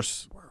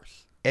worst,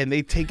 and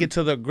they take it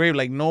to the grave.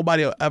 Like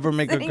nobody will ever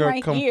make a Sitting girl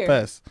right here.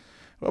 confess.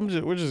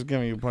 We're just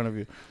giving you a point of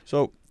view.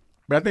 So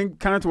But I think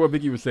kind of to what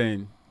Vicky was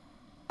saying,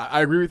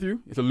 I agree with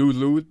you. It's a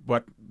lose-lose,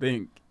 but I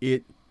think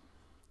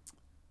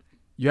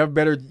you have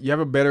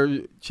a better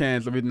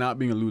chance of it not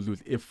being a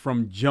lose-lose if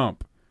from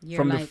jump, You're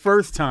from the like-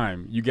 first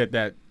time you get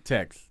that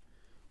text,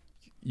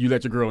 you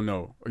let your girl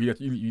know, or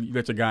you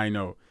let your guy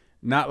know.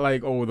 Not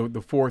like, oh,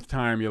 the fourth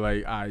time you're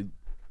like,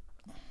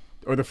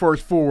 or the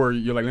first four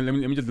you're like, let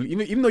me just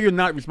delete. Even though you're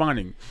not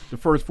responding, the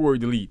first four you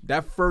delete.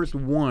 That first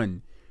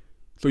one,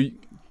 so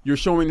you're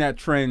showing that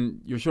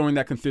trend, you're showing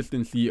that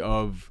consistency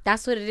of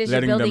That's what it is. You're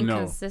letting them building know.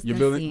 consistency. You're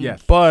building,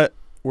 yes. but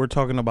we're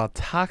talking about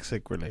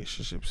toxic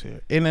relationships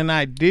here. In a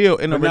But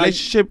now-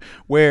 relationship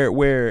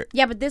where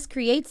Yeah, but this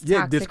creates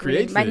Yeah, toxic. this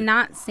creates by it.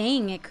 not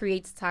saying it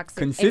creates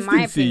toxic. In my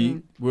Consistency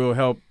opinion. will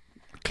help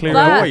clear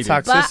But- up avoid it.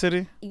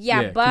 toxicity.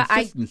 Yeah, Yeah, but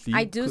consistency,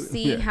 I do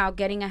see yeah. how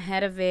getting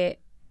ahead of it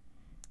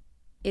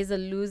is a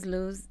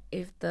lose-lose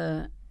if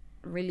the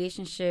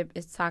relationship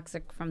is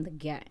toxic from the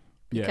get.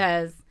 Yeah.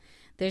 Because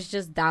there's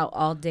just doubt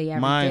all day, every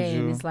Mind day,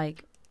 you, and it's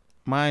like,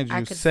 Mind I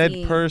you, could said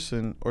see-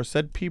 person or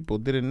said people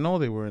didn't know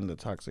they were in the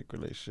toxic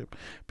relationship,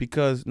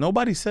 because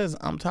nobody says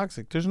I'm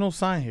toxic. There's no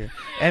sign here,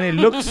 and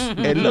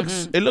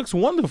it looks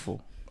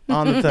wonderful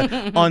on the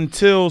time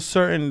until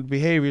certain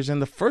behaviors. And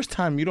the first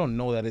time you don't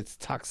know that it's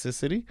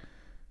toxicity.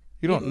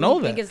 You don't know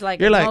think that. it's like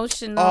You're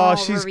emotional oh,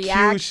 she's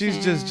cute. She's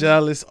overreaction. just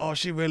jealous. Oh,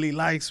 she really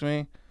likes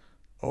me.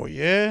 Oh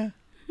yeah.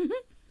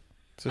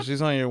 So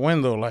she's on your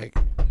window like,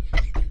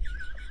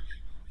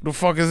 the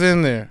fuck is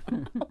in there?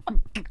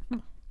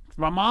 It's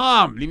my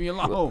mom. Leave me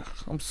alone.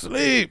 I'm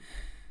asleep.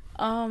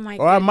 oh my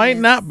Or I might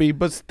goodness. not be,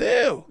 but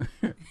still.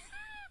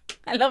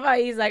 I love how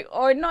he's like,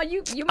 or no,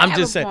 you might I'm have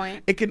just a saying,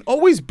 point. it can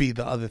always be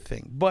the other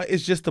thing, but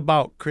it's just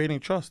about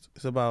creating trust.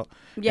 It's about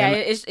Yeah,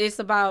 and- it's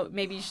about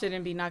maybe you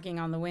shouldn't be knocking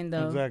on the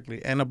window.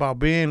 exactly, and about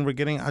being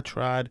getting. I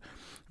tried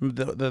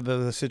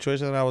the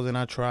situation that I was in.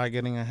 I tried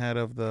getting ahead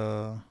of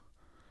the.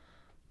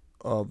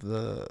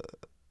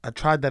 I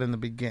tried that in the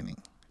beginning,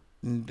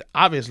 and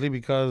obviously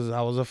because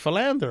I was a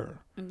philanderer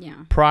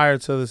Yeah. prior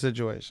to the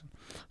situation.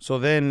 So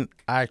then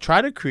I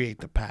try to create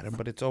the pattern,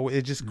 but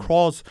it just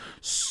causes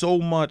so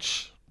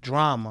much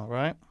drama,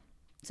 right?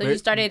 So you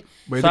started.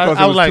 But it's So I- because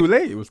I it was was like- too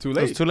late. It was too It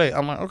late. was too late.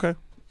 I'm like, okay,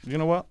 you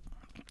know what?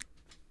 I'm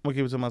gonna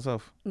keep it to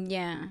myself.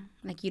 Yeah,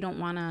 like you don't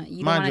wanna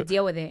Mind wanna you,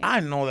 deal with it. I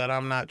know that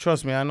I'm not.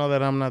 Trust me, I know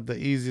that I'm not the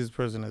easiest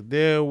person to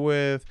deal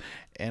with,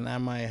 and I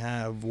might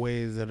have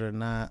ways that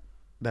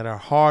are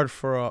hard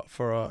for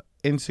a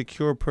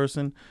insecure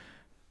person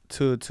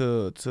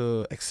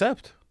to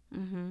accept.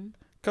 Mm-hmm.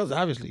 Because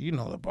obviously, you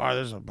know, the bar,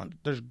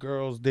 there's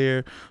girls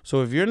there.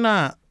 So if you're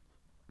not,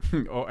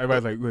 Oh,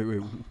 everybody's like,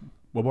 wait,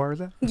 what bar is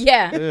that?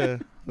 Yeah. yeah,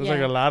 there's like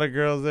Yeah. a lot of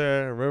girls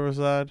there.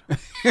 Riverside,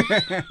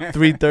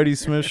 330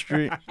 Smith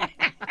Street,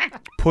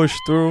 push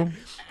through.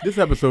 This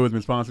episode has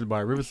been sponsored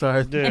by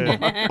Riverside.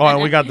 Yeah. Oh,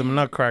 and we got them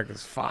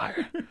nutcrackers.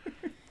 Fire.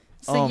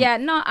 So yeah,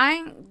 no,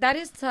 that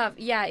is tough.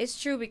 Yeah,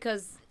 it's true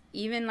because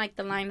even like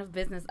the line of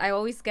business, I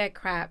always get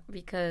crap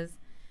because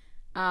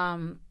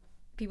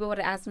people would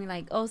ask me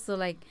like, oh, so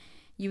like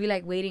you be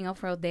like waiting up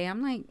for a day.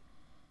 I'm like,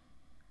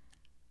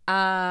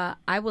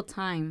 I will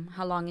time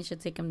how long it should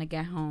take him to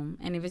get home,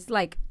 and if it's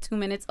like 2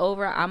 minutes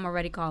over, I'm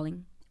already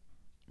calling.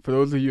 For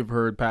those of you who've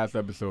heard past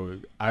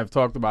episodes, I've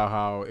talked about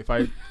how if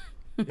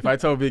I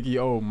tell Vicky,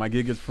 oh, my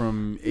gig is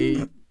from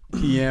 8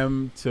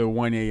 p.m. to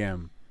 1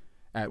 a.m.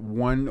 at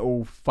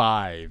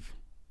 1:05,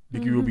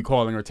 Vicky will be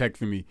calling or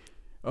texting me.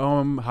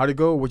 How'd it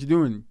go? What you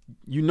doing?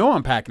 You know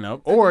I'm packing up,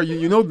 or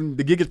you know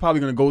the gig is probably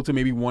gonna go to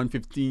maybe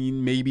 1:15,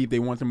 maybe if they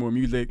want some more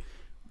music.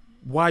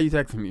 Why are you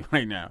texting me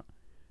right now?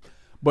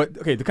 But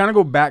okay, to kind of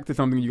go back to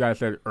something you guys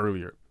said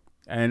earlier,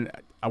 and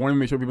I want to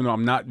make sure people know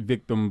I'm not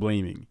victim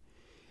blaming.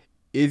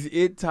 Is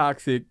it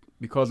toxic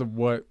because of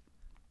what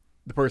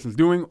the person's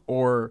doing,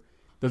 or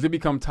does it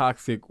become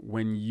toxic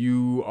when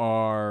you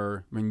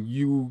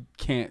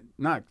can't,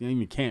 not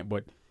even can't,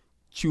 but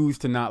choose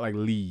to not like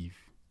leave?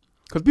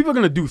 Because people are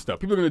gonna do stuff.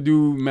 People are gonna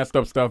do messed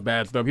up stuff,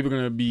 bad stuff. People are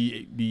gonna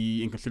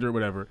be inconsiderate,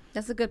 whatever.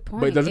 That's a good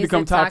point. But does it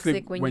become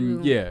toxic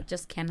when you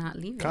just cannot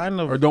leave it? Kind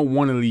of. Or don't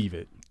want to leave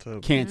it,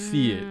 can't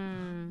see it,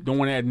 don't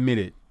want to admit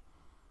it.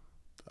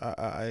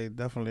 I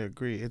definitely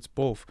agree. It's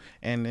both.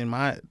 And in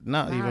my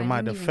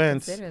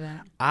defense,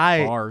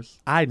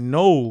 I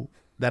know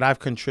that I've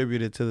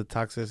contributed to the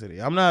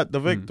toxicity. I'm not the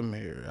victim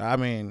here. I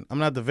mean, I'm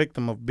not the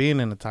victim of being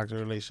in a toxic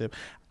relationship.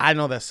 I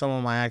know that some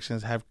of my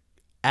actions have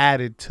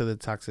added to the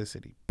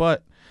toxicity,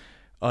 but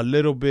a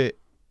little bit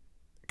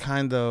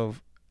kind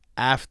of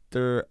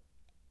after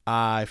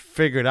I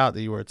figured out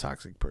that you were a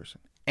toxic person.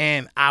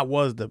 And I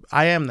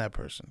am that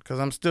person, because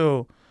I'm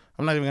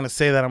not even going to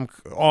say that I'm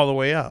all the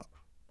way out.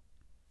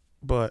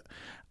 But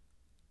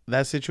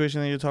that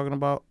situation that you're talking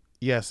about,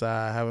 yes,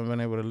 I haven't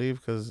been able to leave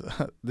because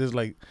there's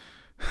like,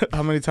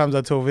 how many times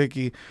I told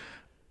Vicky,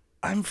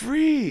 I'm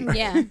free.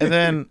 Yeah. And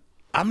then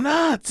I'm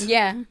not.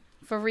 Yeah,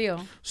 for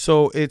real.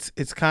 So it's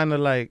kind of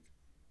like,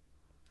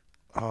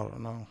 I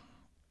don't know.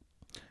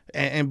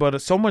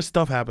 But so much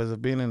stuff happens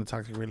of being in a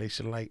toxic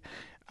relationship. Like,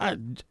 I've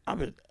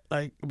been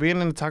like being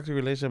in a toxic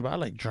relationship, I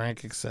like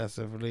drank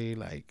excessively.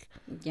 Like,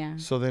 yeah.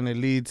 So then it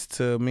leads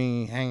to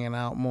me hanging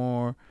out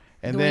more.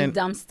 And doing then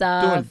dumb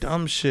stuff, doing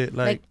dumb shit,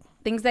 like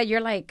things that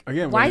you're like,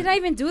 again, why did I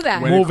even do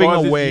that? When moving it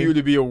causes away, you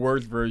to be a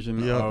worse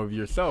version of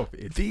yourself,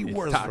 it's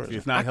worst toxic. version.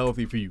 It's not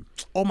healthy for you.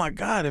 Oh my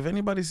God! If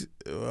anybody's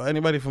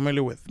anybody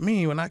familiar with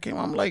me, when I came,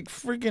 I'm like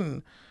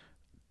freaking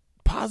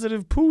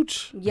positive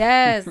pooch.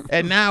 Yes.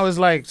 And now it's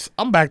like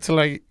I'm back to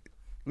like,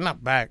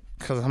 not back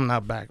because I'm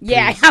not back.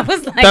 Yeah, please. I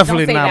was like,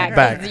 definitely don't say not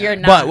that, back. You're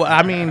not. But well,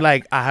 I mean,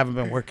 like I haven't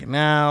been working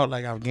out.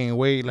 Like I've gained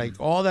weight. Like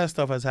all that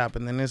stuff has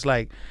happened, and it's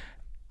like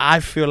I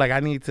feel like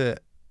I need to.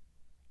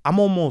 I'm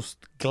almost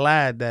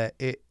glad that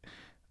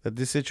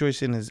this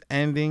situation is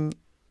ending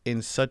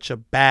in such a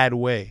bad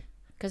way.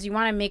 Because you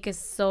want to make it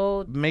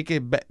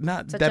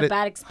not such that a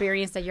bad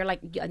experience that you're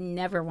like, I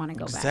never want to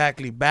go back.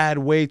 Exactly, bad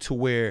way to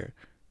where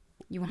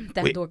you want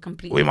that door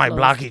completely we might closed.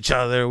 block each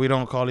other. We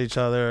don't call each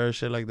other or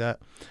shit like that,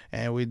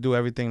 and we do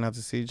everything not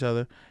to see each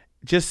other,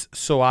 just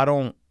so I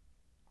don't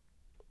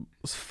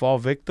fall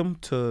victim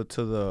to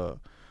the,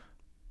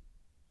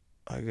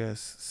 I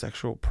guess,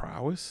 sexual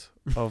prowess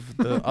of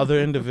the other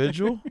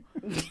individual.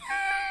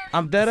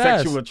 I'm dead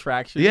ass. Sexual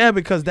attraction. Yeah,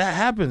 because that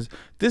happens.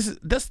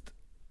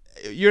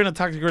 You're in a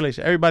toxic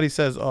relationship. Everybody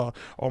says, oh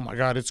my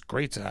God, it's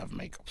great to have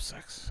makeup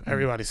sex.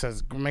 Everybody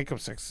says makeup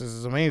sex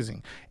is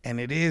amazing. And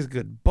it is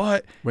good.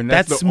 But when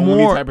that's the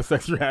only type of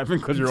sex you're having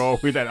because you're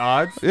always at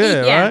odds.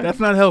 Yeah, right? That's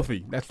not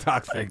healthy. That's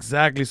toxic.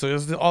 Exactly. So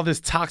there's all this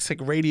toxic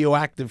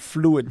radioactive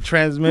fluid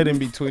transmitting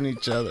between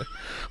each other.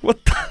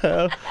 What the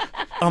hell?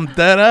 I'm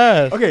dead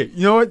ass. Okay,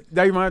 you know what?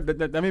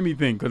 That made me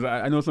think, because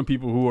I know some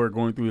people who are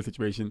going through this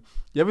situation.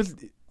 You ever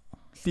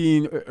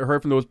seen or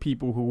heard from those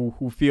people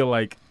who feel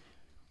like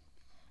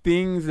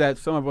things that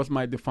some of us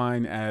might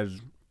define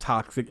as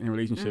toxic in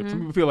relationships? Mm-hmm. Some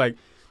people feel like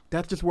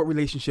that's just what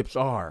relationships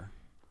are.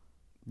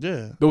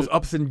 Yeah. Those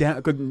ups and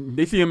downs, because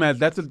they see them as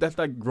that's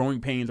like growing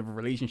pains of a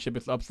relationship.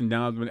 It's ups and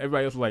downs. When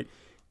everybody else is like,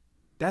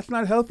 that's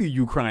not healthy,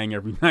 you crying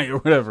every night or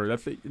whatever.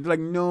 It's like,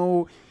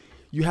 no,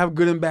 you have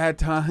good and bad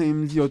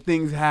times.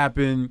 Things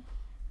happen.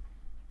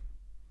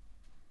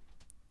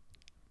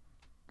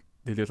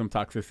 Is there some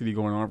toxicity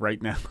going on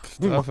right now?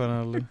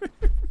 Definitely.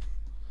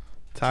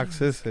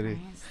 Toxicity.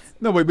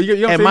 No, but you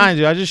know and mind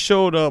you, I just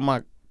showed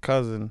my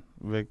cousin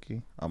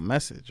Vicky a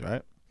message,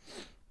 right?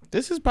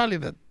 This is probably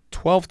the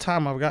 12th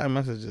time I've gotten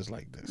messages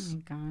like this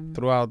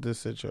throughout this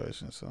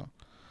situation. So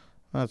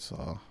that's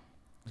all.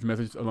 This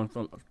message along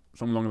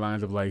the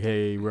lines of like,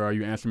 "Hey, where are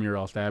you? Answer me or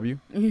I'll stab you."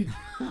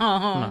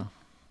 No,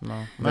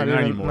 not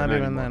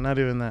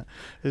even that.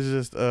 It's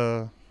just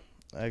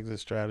exit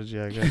strategy,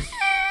 I guess.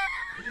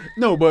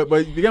 No, but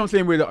you get what I'm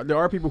saying. Where there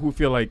are people who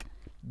feel like,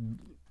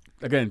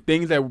 again,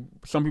 things that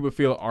some people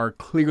feel are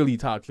clearly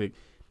toxic.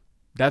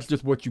 That's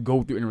just what you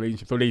go through in a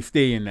relationship, so they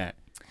stay in that,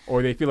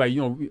 or they feel like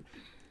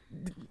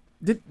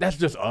that's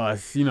just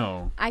us,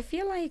 I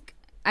feel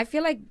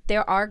like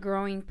there are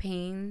growing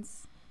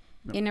pains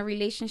in a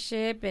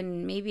relationship,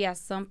 and maybe at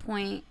some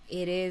point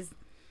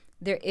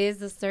there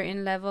is a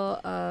certain level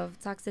of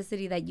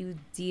toxicity that you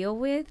deal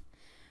with,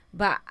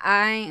 but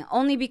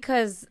only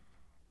because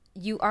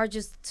you are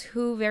just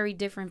two very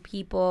different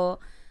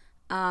people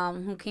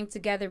who came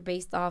together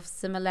based off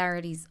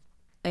similarities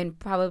and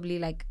probably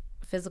like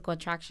physical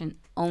attraction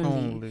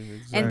only.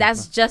 Exactly. And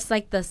that's just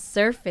like the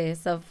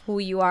surface of who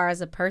you are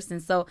as a person.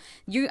 So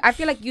I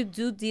feel like you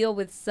do deal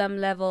with some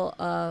level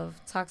of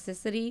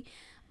toxicity.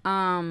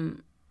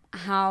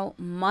 How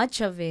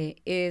much of it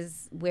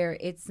is where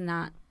it's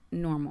not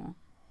normal?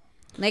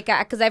 Like,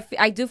 because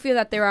I do feel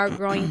that there are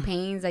growing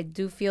pains. I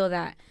do feel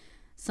that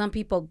some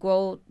people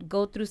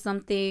go through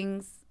some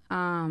things.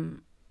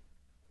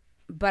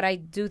 But I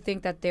do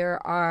think that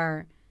there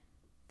are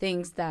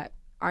things that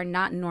are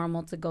not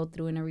normal to go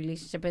through in a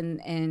relationship,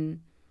 and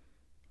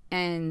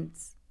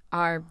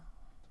are,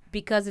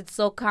 because it's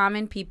so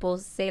common, people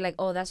say like,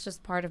 oh, that's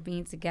just part of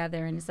being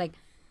together, and it's like,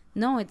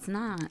 no, it's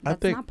not.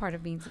 That's not part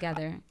of being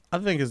together. I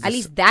think it's at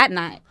least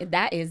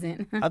that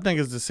isn't. I think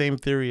it's the same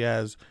theory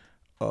as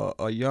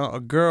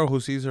a girl who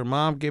sees her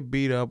mom get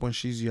beat up when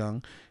she's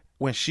young.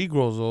 When she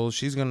grows old,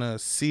 she's gonna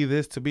see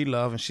this to be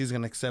love, and she's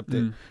gonna accept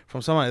it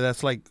from somebody.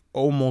 That's like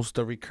almost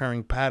a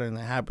recurring pattern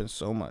that happens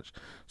so much.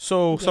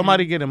 So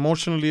somebody get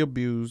emotionally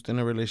abused in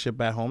a relationship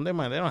at home, they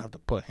don't have to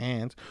put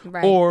hands,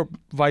 Right. or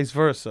vice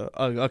versa.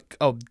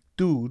 A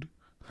dude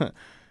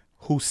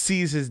who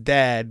sees his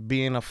dad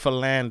being a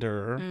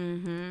philanderer,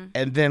 and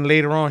then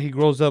later on he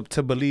grows up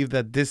to believe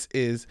that this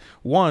is,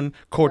 one,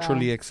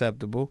 culturally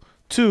acceptable.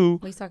 Two,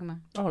 What are you talking about?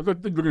 Oh, they're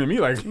looking at me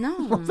like, No.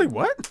 I was like,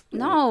 what?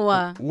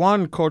 No.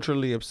 one,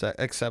 culturally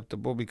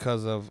acceptable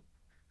because of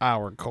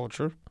our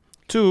culture.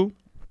 Two,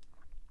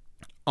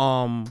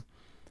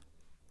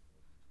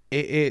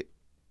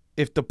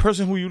 if the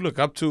person who you look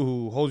up to,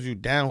 who holds you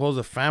down, holds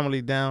a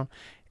family down,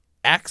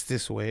 acts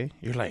this way,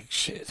 you're like,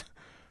 shit,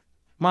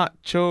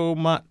 macho, Yeah,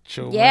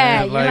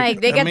 man. you're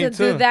like they get me to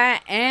too. do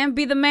that and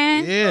be the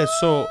man. Yeah,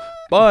 so,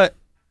 but,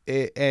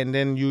 and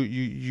then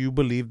you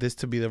believe this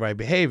to be the right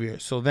behavior.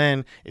 So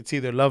then it's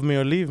either love me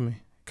or leave me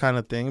kind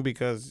of thing,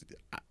 because,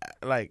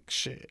 like,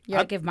 shit. You're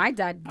like, if my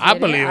dad did I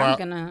believe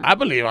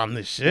I'm I'm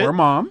this shit. Or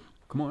mom.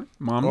 Come on.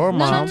 Mom. Or No,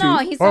 mom. no, no.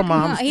 He's Or talking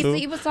moms about, too.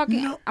 he was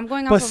talking. I'm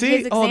going off But of his see,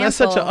 example. that's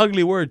such an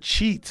ugly word,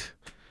 cheat.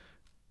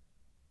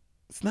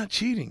 It's not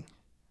cheating.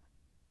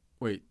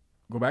 Wait,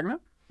 go back now?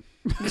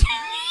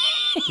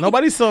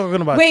 Nobody's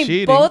talking about Wait,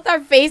 cheating. both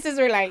our faces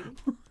were like,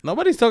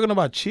 Nobody's talking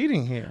about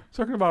cheating here.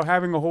 Talking about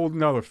having a whole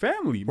nother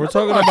family. We're Not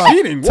talking about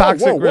cheating. Whoa,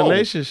 toxic whoa, whoa.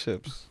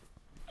 relationships.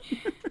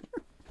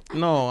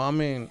 No, I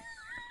mean,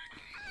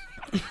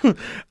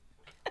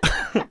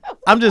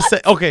 I'm just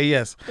saying. Okay,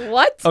 yes.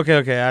 what?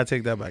 Okay, I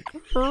take that back.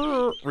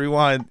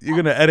 Rewind. You're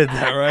gonna edit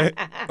that, right?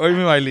 Or you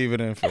might leave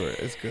it in for it.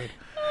 It's good.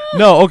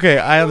 No, okay,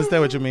 I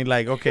understand what you mean.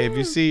 Like, okay, if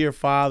you see your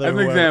father, As an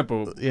or whatever,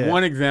 example, yeah.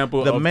 one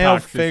example the of male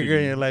toxicity. figure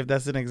in your life,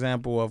 that's an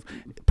example of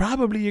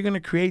probably you're going to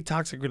create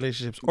toxic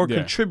relationships or Yeah.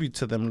 contribute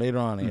to them later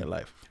on in your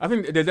life. I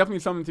think there's definitely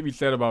something to be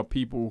said about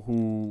people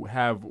who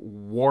have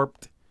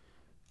warped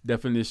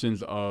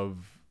definitions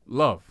of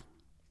love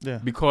Yeah.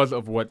 because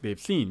of what they've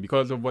seen,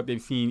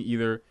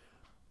 either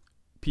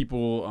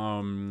people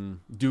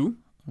do,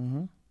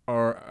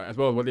 or as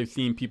well as what they've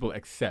seen people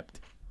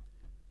accept.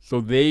 So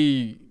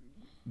they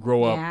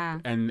grow Yeah.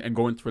 up and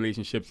go into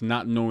relationships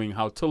not knowing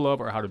how to love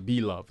or how to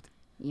be loved.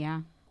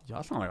 Yeah.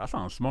 Y'all sound like I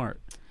sound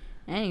smart.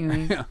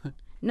 Anyways.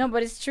 No,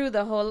 but it's true.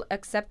 The whole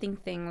accepting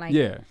thing. Like,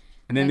 Yeah.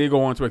 And then like- they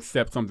go on to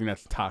accept something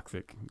that's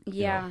toxic.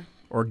 you Yeah. know,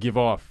 or give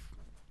off.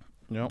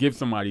 Yep. Give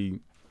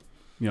somebody,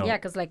 Yeah,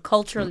 because like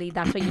culturally,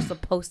 that's what you're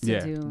supposed to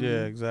Yeah. do.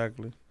 Yeah,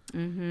 exactly.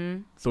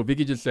 Mm-hmm. So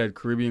Vicky just said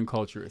Caribbean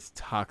culture is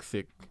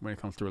toxic when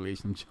it comes to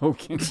relationships.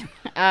 Joking.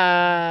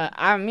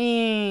 I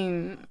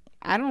mean,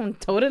 I don't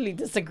totally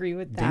disagree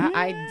with that.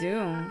 I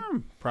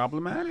do.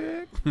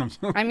 Problematic.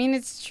 I mean,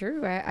 it's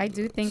true. I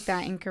do think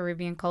that in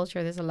Caribbean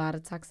culture, there's a lot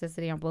of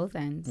toxicity on both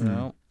ends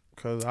Yeah.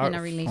 Because in a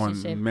On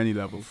relationship. many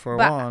levels. for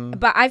one,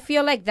 But I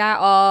feel like that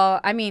all,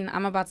 I mean,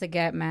 I'm about to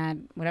get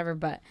mad, whatever,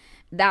 but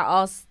that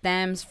all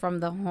stems from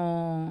the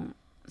whole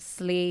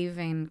slave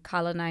and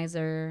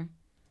colonizer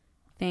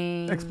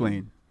thing.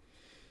 Explain.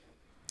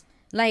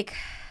 Like,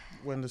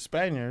 when the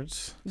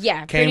Spaniards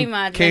yeah, pretty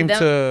much. came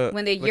to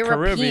when the the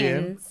Europeans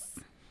Caribbean.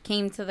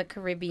 came to the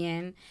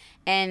Caribbean,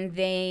 and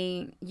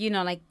they,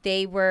 like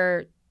they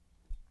were,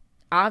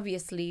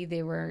 obviously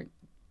they were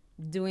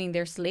doing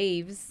their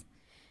slaves.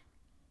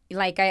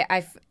 Like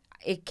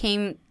it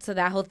came to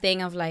that whole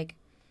thing of like,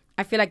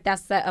 I feel like that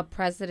set a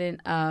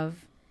precedent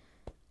of,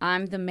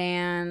 I'm the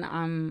man,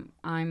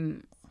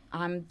 I'm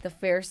the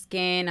fair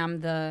skin,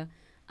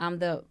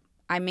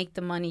 I make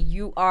the money,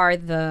 you are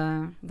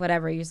the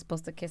whatever, you're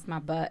supposed to kiss my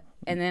butt.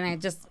 And then I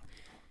just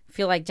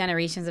feel like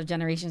generations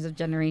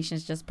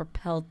just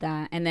propelled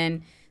that, and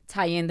then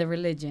tie in the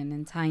religion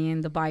and tie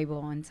in the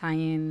Bible and tie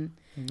in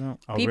No.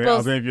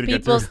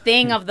 people's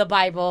thing of the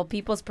Bible,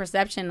 people's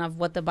perception of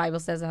what the Bible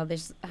says,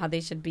 how they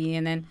should be,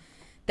 and then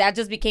that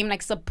just became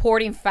like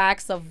supporting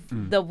facts of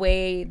the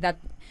way that,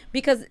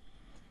 because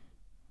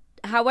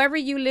however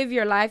you live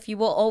your life, you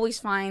will always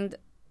find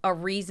a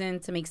reason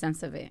to make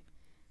sense of it.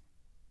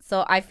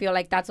 So I feel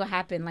like that's what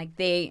happened. Like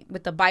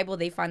with the Bible,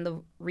 they find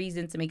the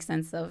reason to make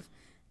sense of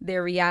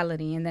their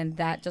reality, and then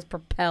that just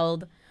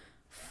propelled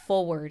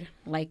forward,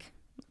 like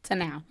to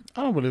now.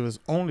 I don't believe it's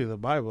only the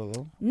Bible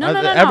though. No,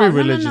 Every no,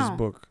 religious no.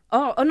 book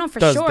Oh, no, for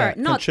does sure. that.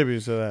 No,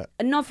 Contributes to that.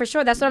 no, for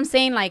sure. That's what I'm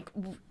saying. Like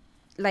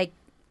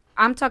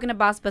I'm talking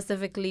about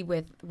specifically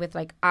with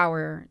like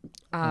our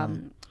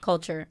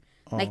culture.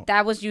 Like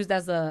that was used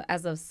as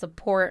a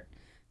support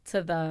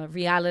to the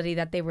reality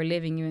that they were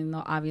living, even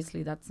though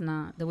obviously that's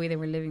not the way they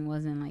were living,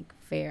 wasn't like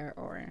fair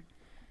or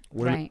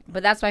right.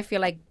 But that's why I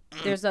feel like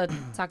there's a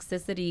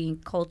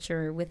toxicity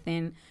culture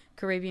within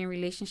Caribbean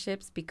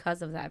relationships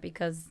because of that,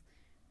 because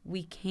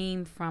we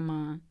came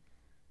from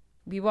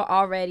we were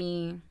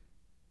already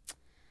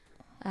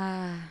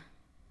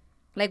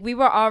like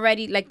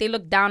they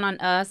looked down on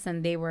us,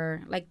 and they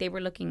were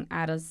looking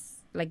at us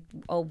like,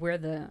 oh, we're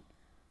the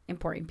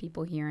important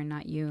people here and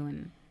not you.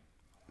 And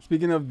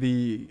speaking of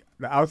the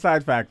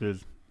outside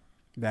factors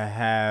that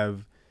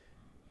have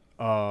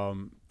a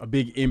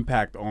big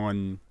impact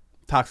on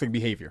toxic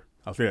behavior,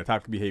 I'll say that,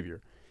 toxic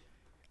behavior.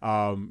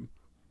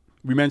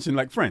 We mentioned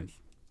like friends.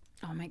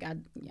 oh my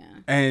God, yeah.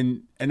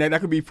 And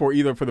that could be for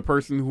either for the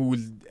person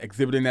who's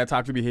exhibiting that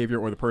toxic behavior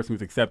or the person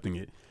who's accepting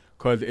it.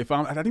 Because I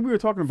think we were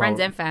talking about Friends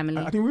and family.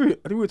 I think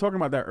we were talking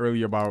about that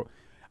earlier, about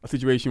a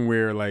situation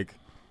where like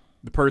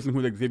the person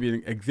who's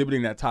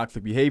exhibiting that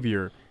toxic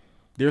behavior,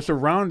 they're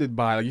surrounded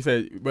by, like you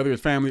said, whether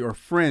it's family or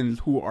friends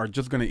who are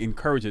just going to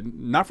encourage it,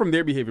 not from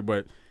their behavior,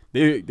 but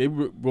they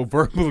will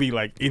verbally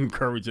like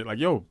encourage it, like,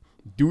 yo,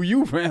 do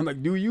you, fam,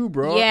 like, do you,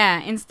 bro?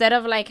 Yeah, instead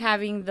of like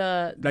having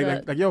the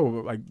like yo,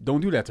 like, don't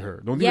do that to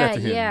her, don't do that to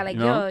him. Yeah, like, you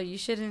know? yo, you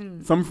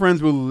shouldn't. Some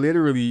friends will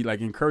literally like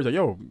encourage, like,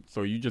 yo,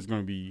 so you just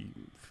gonna be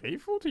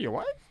faithful to your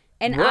wife?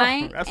 And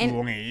Bro, that's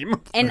lame.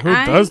 And Who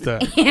does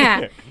that?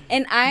 Yeah,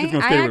 and I Just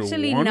gonna stay with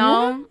actually one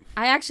know woman?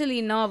 I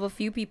actually know of a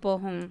few people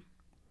who,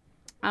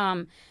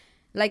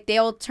 like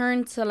they'll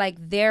turn to like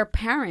their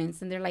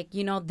parents, and they're like,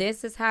 you know,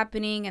 this is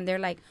happening, and they're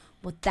like,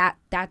 well,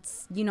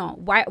 that's, you know,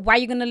 why are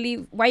you gonna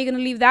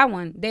leave that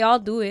one? They all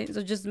do it,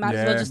 so just might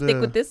as well just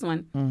stick with this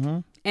one. Mm-hmm.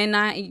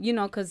 And you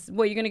know, because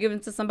you're gonna give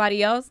it to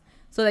somebody else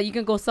so that you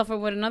can go suffer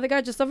with another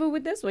guy. Just suffer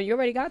with this one. You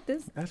already got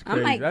this. That's crazy.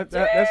 I'm like,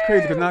 that's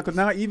crazy because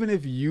now even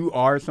if you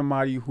are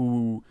somebody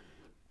who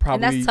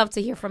probably, and that's tough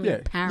to hear from your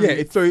parents.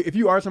 Yeah, so if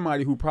you are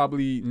somebody who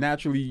probably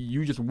naturally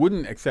you just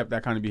wouldn't accept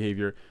that kind of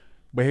behavior,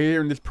 but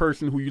hearing this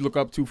person who you look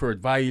up to for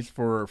advice,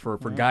 for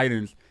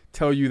guidance,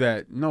 tell you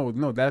that no,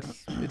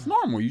 that's it's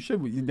normal. You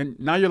should. Then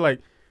now you're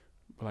like,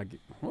 well,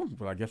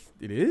 I guess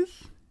it is.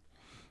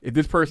 If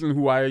this person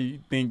who I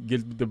think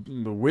gives the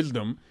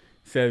wisdom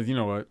says, you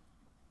know what,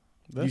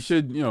 you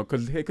should, you know,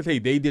 because hey,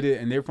 they did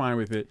it and they're fine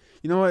with it.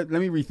 You know what? Let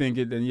me rethink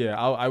it. Then yeah,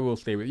 I will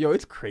stay with it. Yo,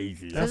 it's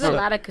crazy. There's a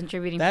lot of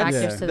contributing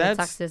factors to the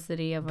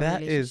toxicity of a that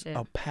relationship. is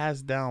a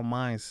passed down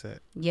mindset.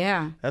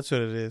 Yeah. That's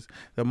what it is.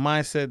 The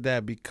mindset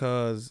that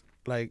because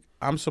like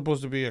I'm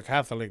supposed to be a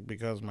Catholic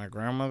because my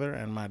grandmother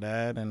and my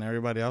dad and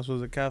everybody else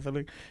was a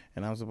Catholic,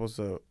 and I'm supposed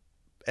to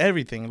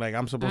everything, like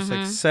I'm supposed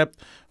to accept,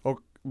 or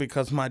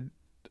because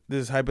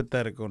this is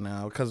hypothetical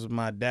now, because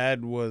my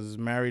dad was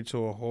married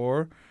to a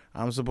whore,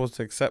 I'm supposed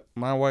to accept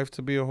my wife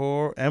to be a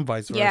whore, and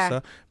vice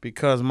versa.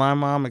 Because my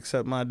mom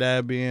accept my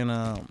dad being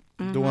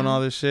doing all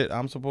this shit,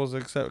 I'm supposed to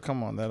accept.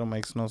 Come on, that don't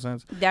make no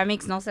sense. That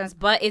makes no sense.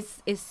 But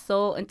it's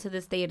so, and to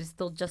this day, it is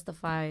still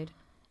justified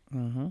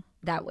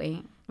that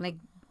way. Like,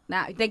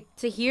 now, like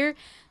to hear,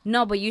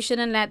 no, but you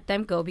shouldn't let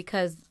them go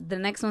because the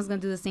next one's gonna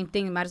do the same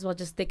thing. You might as well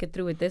just stick it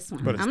through with this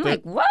one. I'm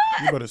like, what?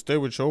 You better stay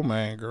with your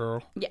man,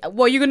 girl. Yeah.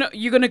 Well, you're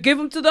gonna give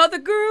him to the other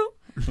girl?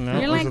 No,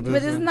 you're like, but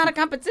this is not a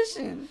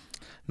competition.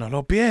 No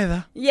lo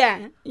pierda.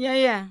 Yeah.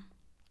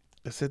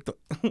 Excepto.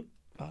 Oh,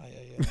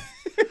 yeah.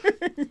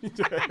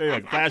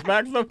 Like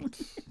flashbacks stuff.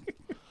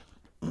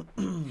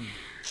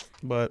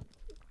 But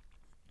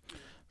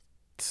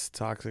it's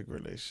toxic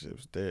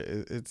relationships.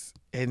 It's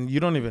and you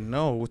don't even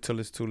know till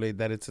it's too late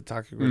that it's a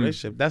toxic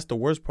relationship. That's the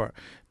worst part.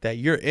 That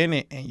you're in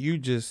it and you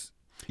just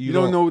you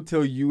don't know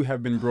till you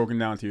have been broken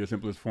down to your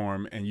simplest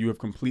form and you have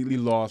completely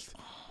lost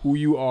who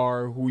you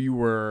are, who you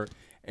were.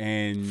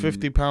 And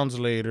 50 pounds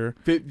later,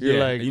 you're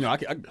like, you know, I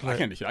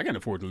can't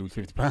afford to lose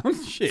 50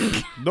 pounds. Shit.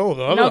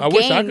 I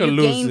wish I could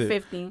lose it.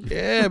 50.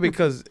 Yeah,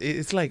 because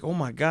it's like, oh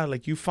my God,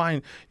 like you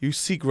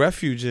seek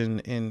refuge in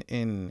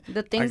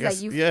the things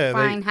that you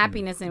find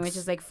happiness in, which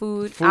is like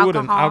food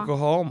and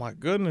alcohol. Oh my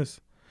goodness,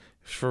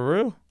 for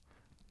real.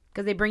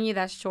 Because they bring you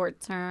that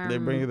short term. They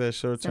bring you that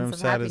short term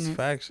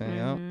satisfaction.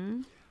 Yeah.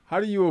 How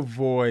do you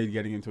avoid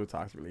getting into a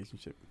toxic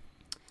relationship?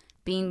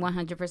 Being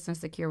 100%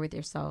 secure with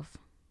yourself.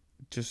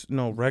 Just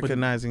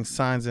recognizing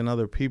signs in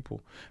other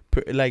people,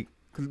 like.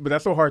 But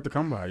that's so hard to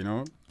come by, you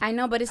know. I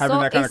know, but it's having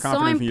so that kind it's of so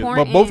confidence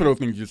important. But both of those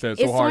things you said,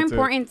 it's so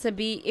important to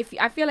be.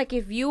 I feel like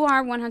if you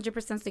are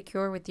 100%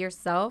 secure with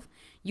yourself,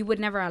 you would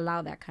never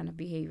allow that kind of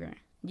behavior.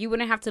 You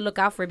wouldn't have to look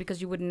out for it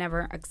because you would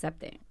never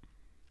accept it.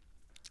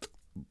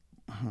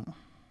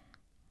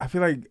 I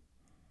feel like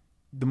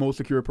the most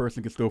secure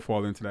person could still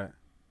fall into that.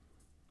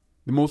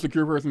 The most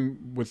secure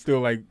person would still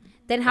like.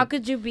 Then how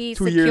could you be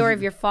secure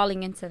if you're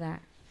falling into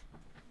that?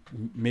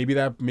 Maybe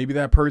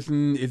that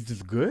person is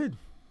just good.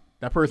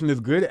 that person is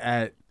good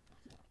at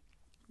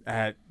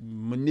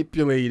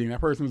manipulating.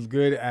 That person is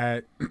good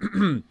at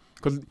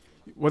because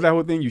what's that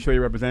whole thing? You show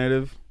your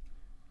representative.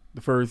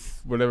 The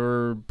first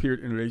whatever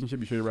period in a relationship,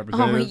 you show your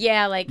representative. Oh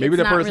yeah, like maybe it's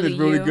the not person really is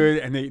really you. good,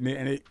 and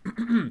they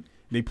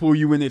they pull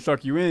you in, they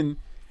suck you in,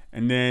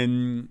 and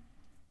then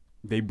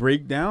they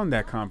break down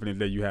that confidence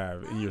that you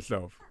have in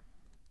yourself,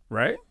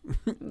 right?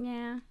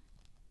 Yeah.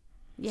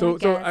 Yeah. So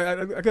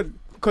I guess. I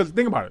because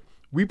think about it,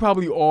 we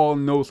probably all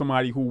know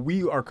somebody who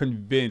we are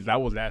convinced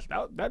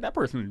that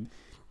person,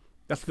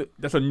 that's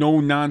a no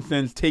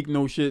nonsense, take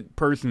no shit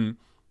person,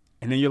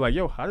 and then you're like,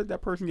 yo, how did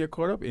that person get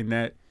caught up in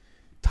that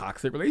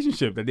toxic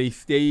relationship that they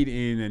stayed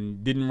in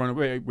and didn't run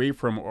away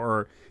from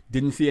or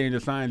didn't see any of the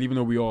signs, even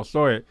though we all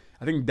saw it?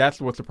 I think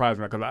that's what surprised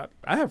me, because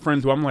I have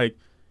friends who I'm like,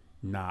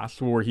 nah, I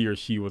swore he or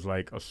she was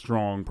like a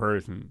strong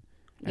person,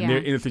 and they're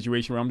in a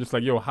situation where I'm just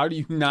like, yo, how do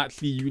you not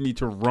see you need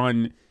to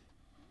run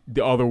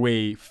the other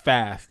way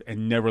fast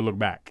and never look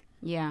back?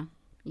 Yeah.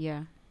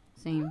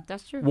 Same.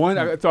 That's true.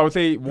 So I would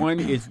say one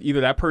is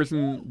either that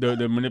person,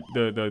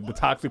 the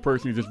toxic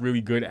person, is just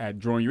really good at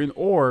drawing you in,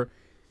 or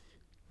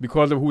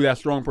because of who that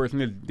strong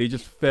person is, they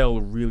just fell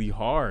really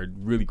hard,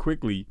 really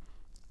quickly.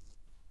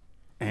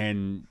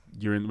 And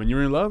when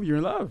you're in love, you're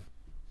in love.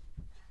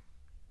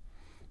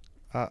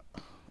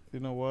 You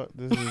know what?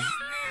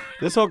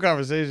 This whole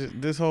conversation,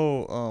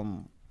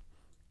 Making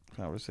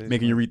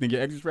you rethink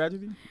your exit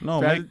strategy?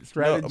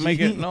 Strategy?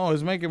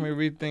 It's making me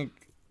rethink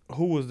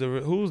who was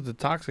the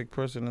toxic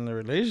person in the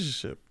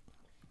relationship.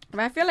 But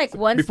I feel like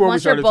once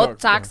you're both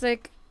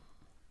toxic,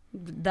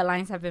 the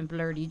lines have been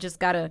blurred. You just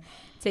gotta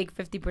take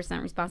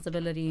 50%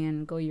 responsibility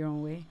and go your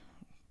own way.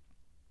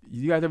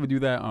 You guys ever do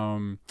that?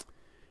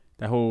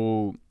 That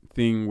whole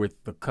thing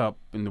with the cup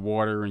and the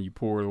water, and you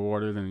pour the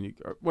water, and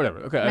whatever.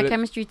 Okay. My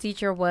chemistry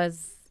teacher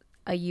was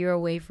a year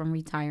away from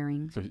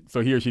retiring.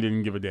 So he or she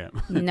didn't give a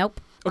damn.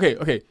 Nope.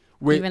 Okay.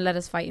 Wait. Even let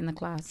us fight in the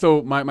class.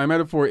 So my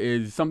metaphor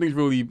is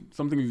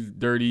something's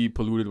dirty,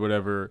 polluted,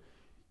 whatever.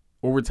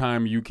 Over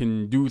time, you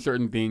can do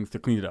certain things to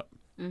clean it up.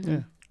 Mm-hmm.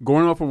 Yeah.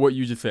 Going off of what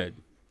you just said,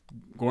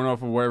 going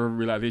off of whatever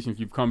realizations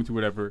you've come to,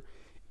 whatever,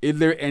 is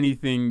there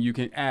anything you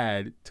can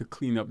add to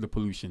clean up the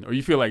pollution? Or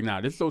you feel like,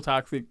 nah, this is so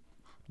toxic,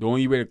 the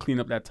only way to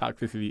clean up that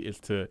toxicity is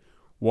to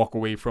walk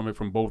away from it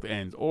from both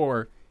ends?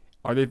 Or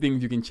are there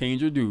things you can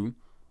change or do?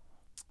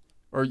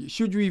 Or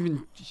should you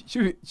even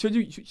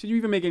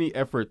make any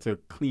effort to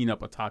clean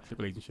up a toxic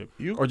relationship,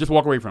 or just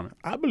walk away from it?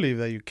 I believe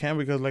that you can,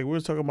 because like we were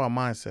talking about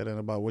mindset and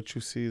about what you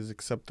see is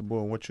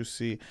acceptable and what you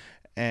see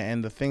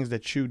and the things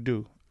that you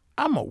do.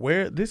 I'm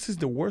aware. This is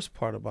the worst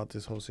part about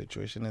this whole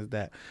situation, is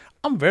that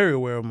I'm very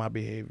aware of my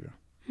behavior,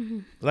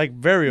 like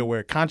very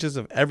aware, conscious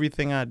of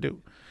everything I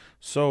do.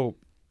 So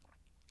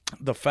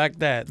the fact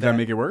that Does that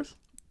make it worse?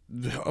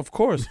 Of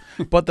course.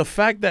 But the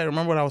fact that,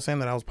 remember what I was saying,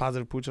 that I was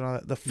positive pooch and all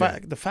that,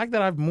 the fact that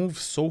I've moved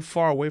so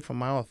far away from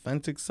my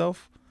authentic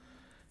self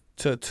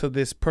to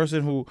this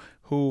person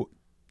who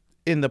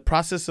in the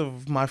process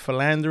of my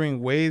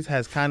philandering ways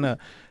has kind of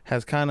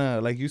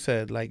like you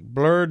said, like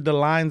blurred the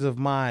lines of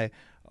my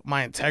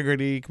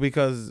integrity.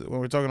 Because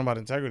when we're talking about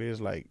integrity, it's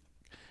like,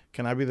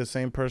 can I be the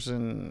same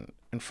person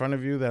in front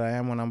of you that I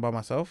am when I'm by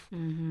myself?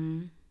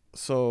 Mm-hmm.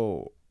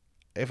 So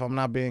if I'm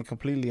not being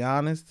completely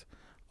honest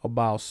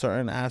about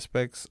certain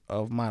aspects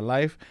of my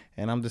life,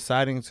 and I'm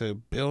deciding to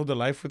build a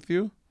life with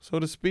you, so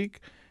to speak,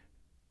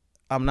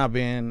 I'm not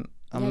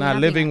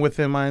living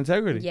within my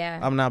integrity. Yeah.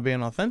 I'm not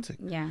being authentic.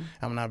 Yeah.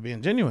 I'm not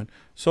being genuine.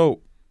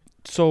 So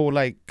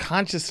like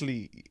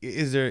consciously,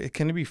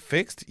 can it be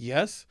fixed?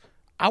 Yes.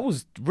 I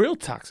was real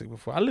toxic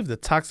before. I lived a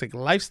toxic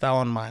lifestyle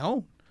on my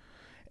own.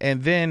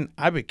 And then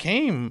I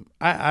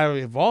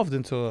evolved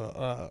into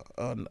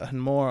a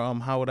more,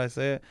 how would I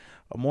say it?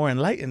 A more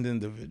enlightened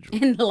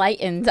individual.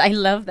 Enlightened. I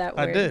love that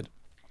word. I did.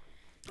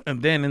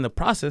 And then in the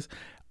process,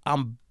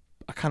 I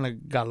kind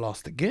of got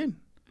lost again.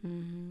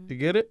 Mm-hmm. You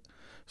get it?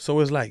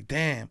 So it's like,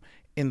 damn,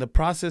 in the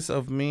process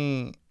of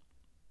me,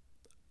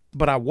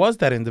 but I was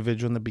that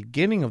individual in the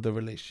beginning of the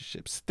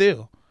relationship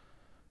still.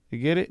 You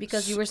get it?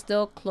 Because you were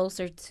still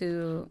closer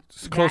to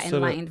that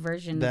enlightened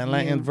version of you. The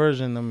enlightened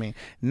version of me.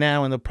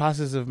 Now, in the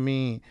process of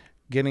me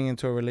getting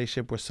into a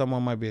relationship where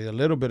someone might be a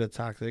little bit of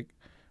toxic,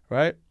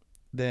 right?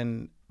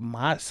 Then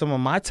some of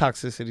my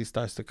toxicity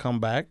starts to come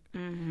back,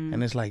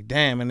 and it's like,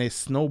 damn, and there's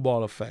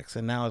snowball effects,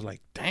 and now it's like,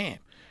 damn,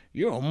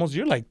 you're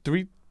like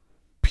three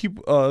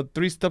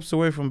steps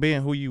away from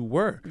being who you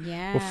were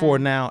before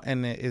now.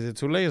 And is it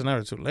too late? It's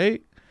never too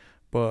late,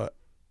 but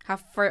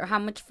how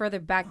much further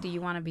back do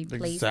you want to be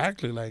placed?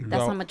 Exactly, like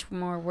that's how much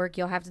more work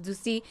you'll have to do.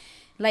 See,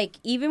 like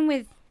even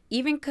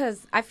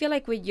because I feel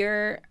like with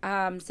your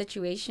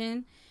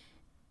situation,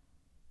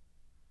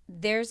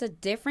 there's a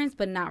difference,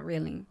 but not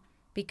really.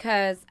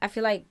 Because I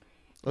feel like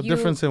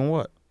difference in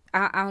what?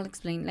 I'll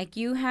explain. Like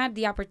you had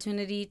the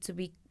opportunity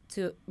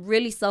to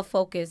really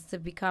self-focus, to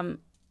become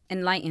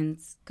enlightened,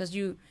 because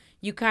you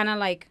kind of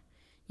like,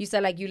 you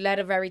said like you led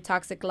a very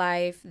toxic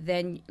life,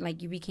 then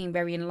like you became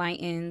very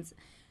enlightened.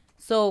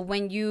 So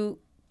when you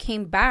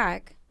came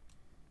back,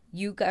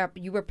 you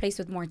were placed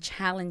with more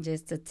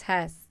challenges to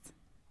test.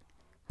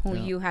 who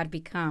Yeah. you had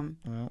become.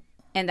 Yeah.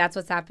 And that's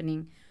what's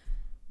happening.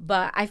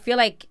 But I feel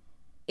like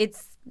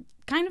it's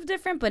kind of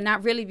different, but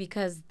not really,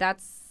 because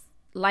that's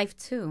life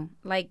too.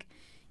 Like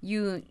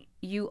you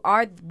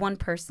are one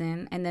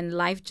person, and then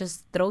life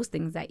just throws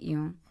things at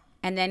you,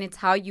 and then it's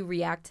how you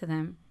react to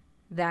them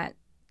that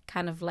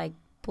kind of like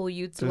pull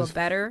you to Just a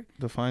better.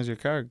 defines your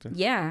character.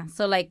 Yeah.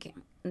 So like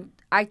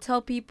I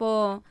tell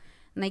people,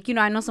 like,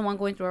 I know someone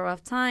going through a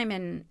rough time,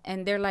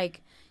 and they're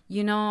like,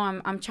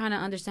 I'm trying to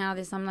understand all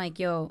this. I'm like,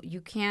 yo,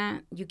 you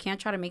can't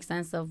try to make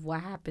sense of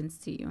what happens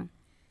to you,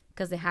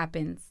 because it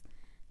happens.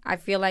 I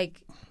feel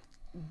like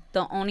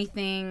the only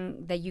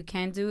thing that you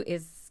can do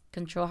is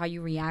control how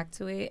you react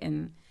to it,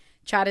 and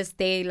try to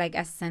stay like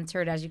as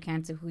centered as you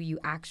can to who you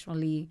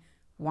actually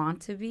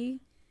want to be,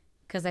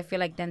 because I feel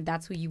like then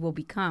that's who you will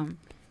become.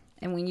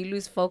 And when you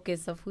lose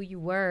focus of who you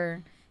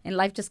were, and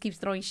life just keeps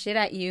throwing shit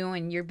at you,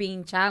 and you're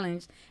being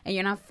challenged, and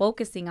you're not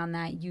focusing on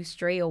that, you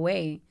stray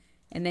away.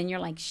 And then you're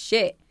like,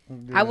 shit,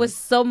 I was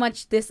so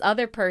much this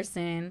other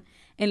person,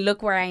 and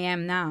look where I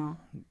am now.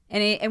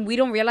 And we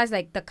don't realize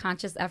like the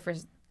conscious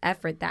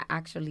effort that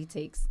actually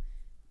takes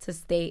to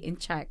stay in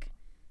check.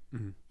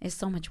 Mm-hmm. It's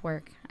so much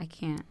work. I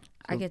can't.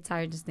 I get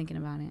tired just thinking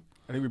about it.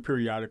 I think we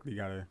periodically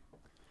gotta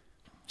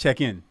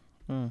check in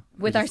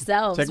With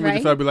ourselves, check in right?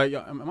 with yourself. Be like,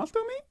 yo, am I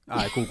still me? All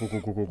right,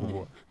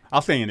 cool.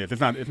 I'll stay in this. It's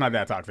not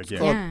that toxic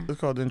yet. Yeah. It's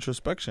called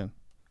introspection.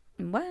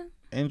 What?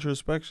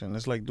 Introspection.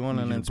 It's like doing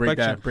an You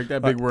inspection. break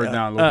that big word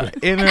down a little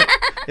bit.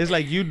 It's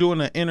like you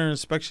doing an inner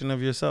inspection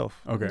of yourself.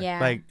 Okay.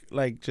 Yeah.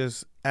 Like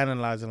just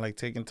analyzing, like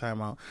taking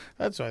time out.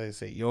 That's why they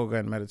say yoga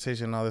and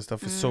meditation and all this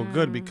stuff is so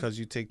good, because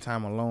you take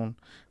time alone,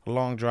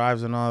 long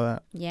drives and all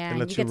that. Yeah. It You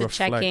lets get to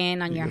check reflect.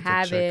 in on You your get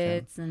to check in.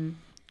 habits and.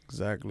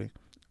 Exactly.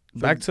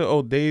 Back to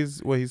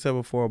O'Day's, what he said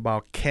before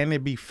about, can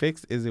it be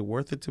fixed? Is it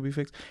worth it to be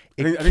fixed?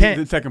 I It think can't.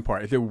 the second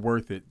part, is it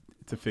worth it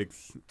to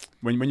fix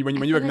when you feel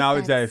like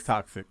acknowledge that that's- it's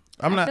toxic?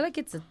 I feel like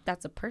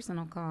that's a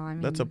personal call. I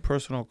mean, That's a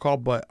personal call,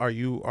 but are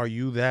you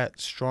that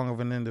strong of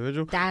an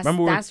individual?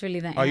 that's really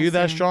the answer. Are you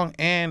that strong,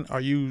 and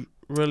are you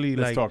really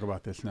Let's like? talk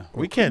about this now.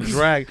 I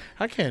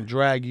can't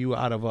drag you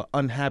out of an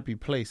unhappy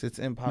place. It's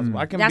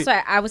impossible. That's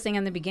why I was saying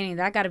in the beginning,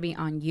 that got to be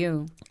on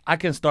you. I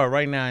can start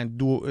right now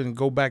and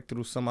go back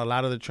through a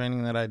lot of the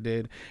training that I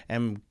did,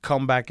 and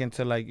come back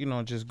into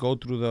just go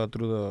through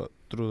the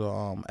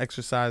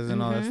exercises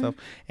and all that stuff.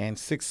 And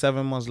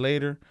 6-7 months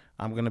later,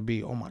 I'm gonna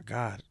be, oh my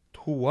God,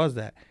 who was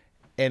that?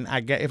 And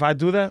if I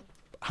do that,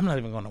 I'm not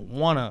gonna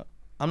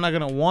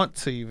want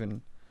to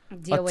even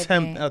Deal with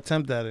it.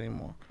 attempt that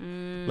anymore.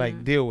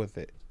 Like, deal with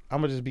it.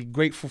 I'm gonna just be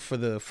grateful for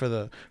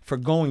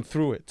going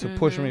through it to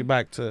push me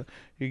back to,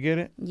 you get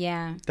it?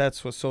 Yeah.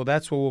 That's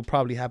what will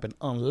probably happen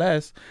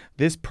unless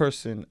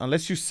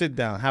you sit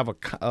down, have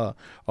a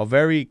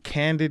very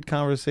candid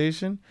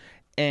conversation,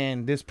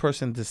 and this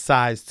person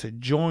decides to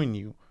join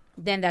you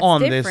Then that's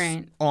on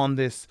different.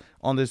 this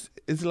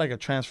it's like a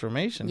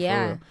transformation.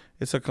 Yeah. For real.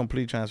 It's a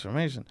complete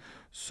transformation.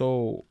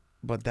 So,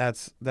 but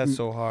that's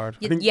so hard.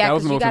 I think Yeah, that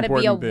was because the you most got to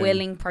be a important thing.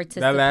 willing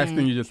participant. That last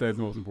thing you just said is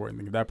the most important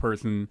thing. If that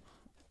person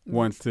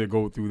wants to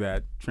go through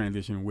that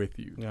transition with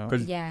you, Yeah.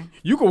 because Yeah.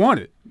 you could want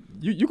it.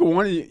 You could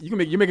want it.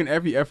 You're making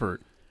every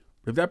effort.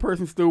 If that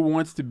person still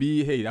wants to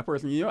be, hey, that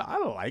person, I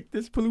like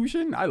this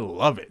pollution. I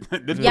love it.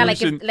 This Yeah, like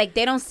pollution, if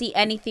they don't see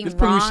anything this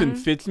wrong. pollution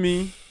fits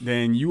me,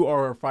 then you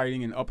are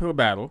fighting an uphill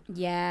battle,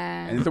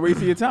 Yeah. and it's a waste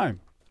of your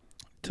time.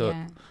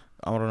 Yeah.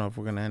 I don't know if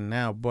we're gonna end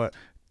now, but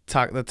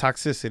the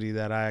toxicity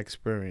that I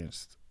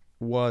experienced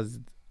was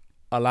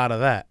a lot of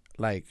that.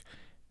 Like,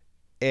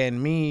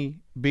 and me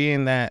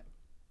being that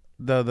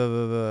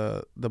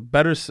the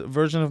better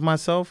version of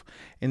myself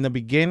in the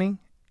beginning,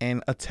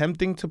 and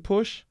attempting to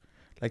push,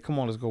 like, come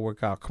on, let's go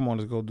work out. Come on,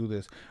 let's go do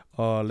this.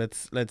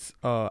 Let's.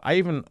 I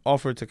even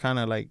offered to kind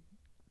of like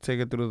take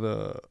it through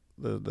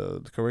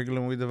the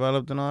curriculum we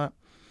developed and all that,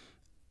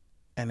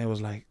 and it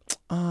was like,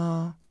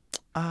 I'll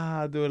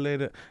do it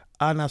later.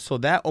 Now, so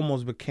that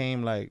almost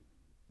became like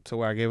to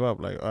where I gave up.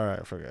 Like, all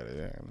right, forget it.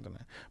 Yeah, I'm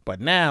gonna. But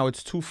now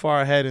it's too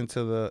far ahead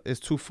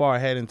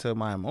into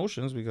my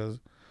emotions, because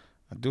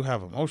I do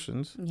have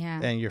emotions.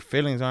 Yeah. And your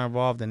feelings are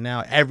involved, and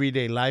now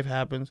everyday life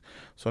happens.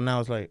 So now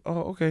it's like,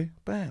 oh, okay,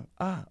 bam,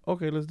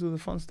 okay, let's do the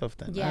fun stuff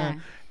then. Yeah.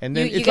 And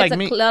then you it's get like to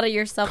me clutter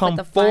yourself with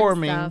the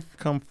fun stuff.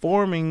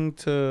 conforming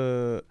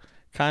to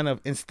kind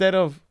of, instead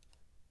of,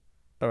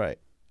 all right,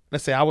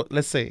 let's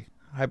say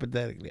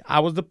hypothetically, I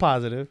was the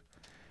positive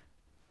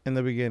in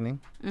the beginning.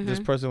 This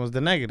person was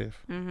the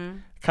negative.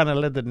 Kind of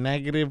let the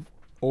negative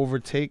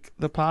overtake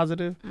the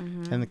positive,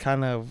 and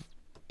kind of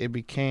it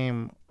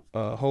became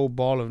a whole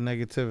ball of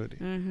negativity.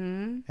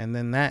 And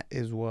then that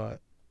is what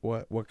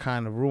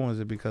kind of ruins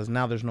it, because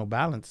now there's no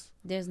balance.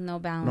 There's no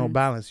balance. No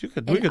balance.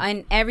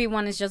 And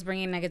everyone is just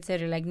bringing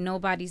negativity. Like,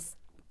 nobody's.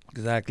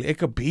 Exactly. It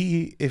could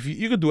be, if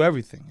you could do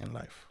everything in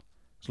life,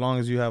 as long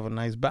as you have a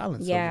nice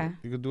balance. Yeah. Of it,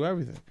 you could do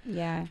everything.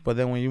 Yeah. But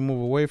then when you move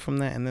away from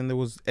that, and then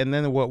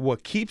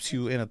what keeps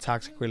you in a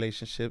toxic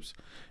relationships,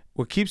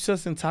 what keeps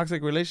us in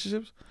toxic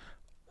relationships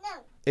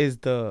is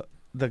the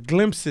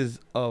glimpses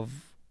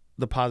of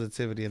the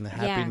positivity and the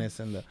happiness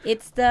and the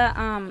It's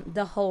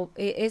the hope.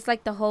 It's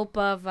like the hope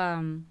of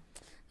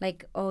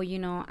like, oh, you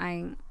know,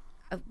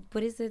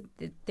 what is it?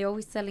 They're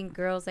always telling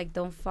girls like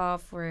don't fall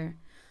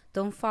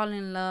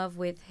in love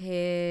with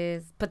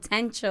his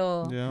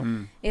potential. yeah.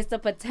 It's the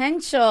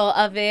potential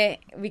of it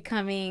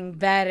becoming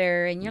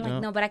better, and you're like, Yeah.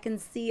 no, but I can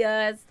see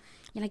us.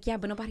 You're like, yeah,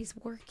 but nobody's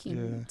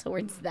working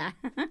towards that.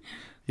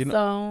 You know,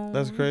 so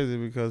that's crazy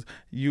because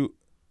you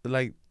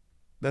like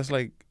that's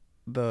like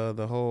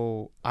the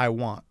whole I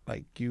want,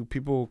 like you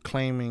people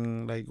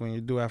claiming like when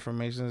you do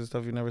affirmations and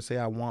stuff, you never say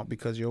I want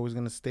because you're always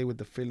gonna stay with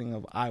the feeling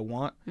of I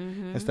want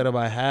instead of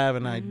I have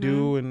and I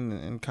do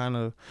and kind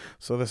of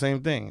so the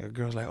same thing. A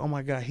girl's like, oh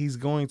my God, he's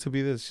going to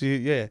be this.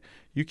 You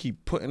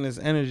keep putting this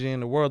energy in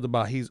the world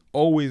about he's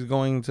always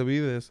going to be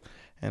this,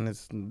 and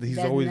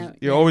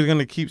you're always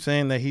gonna keep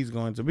saying that he's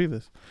going to be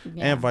this,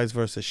 and vice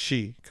versa,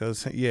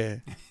 because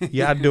I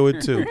do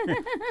it too.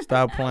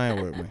 Stop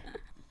playing with me.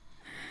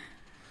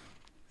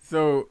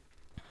 So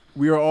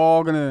we are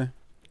all gonna,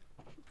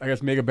 I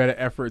guess, make a better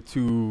effort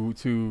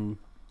to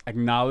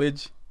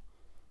acknowledge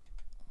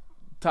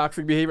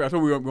toxic behavior. That's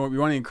what we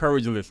want to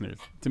encourage the listeners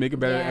to make a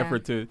better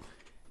effort to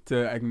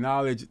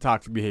acknowledge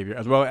toxic behavior,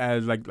 as well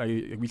as like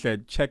we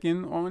said, check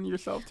in on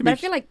yourself. But I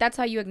feel like that's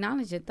how you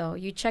acknowledge it, though.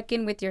 You check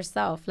in with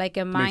yourself. Like,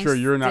 make sure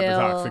you're not the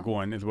toxic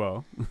one as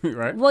well,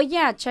 right? Well,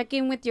 yeah, check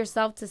in with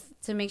yourself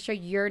to make sure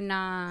you're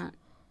not.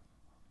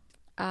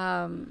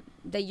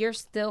 That you're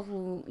still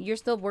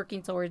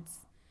working towards.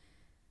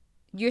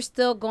 You're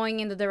still going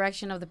in the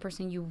direction of the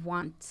person you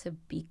want to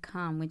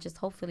become, which is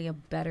hopefully a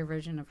better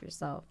version of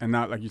yourself. And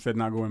not, like you said,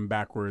 not going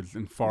backwards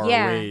and far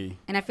away.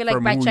 And I feel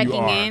like by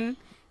checking in,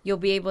 you'll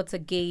be able to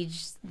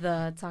gauge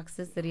the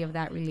toxicity of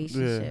that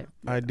relationship.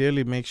 Yeah.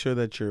 Ideally, make sure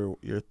that your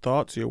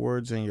thoughts, your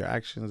words, and your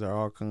actions are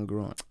all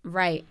congruent.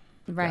 Right.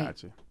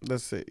 Gotcha.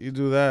 That's it. You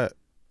do that,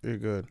 you're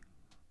good.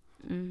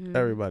 Mm-hmm.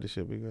 Everybody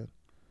should be good.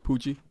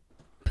 Poochie.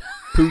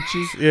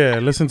 Yeah,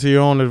 listen to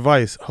your own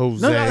advice,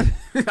 Jose.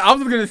 No. I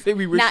was gonna say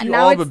we wish you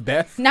all the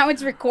best. Now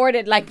it's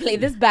recorded. Like, play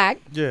this back.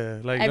 Yeah,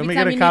 like Every let me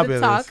time get a you copy need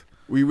of to talk. this.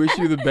 We wish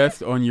you the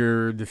best on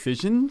your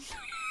decisions.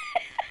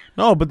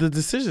 No, but the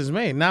decision's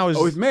made. Now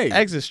it's made.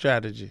 Exit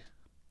strategy.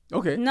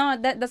 Okay. No,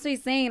 that's what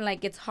he's saying.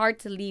 Like, it's hard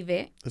to leave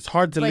it. It's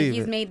hard to but leave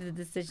he's it. made the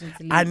decision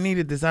to leave. I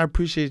needed this. I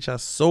appreciate y'all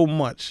so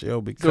much,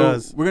 yo,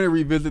 because So we're gonna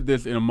revisit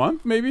this in a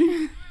month,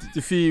 maybe,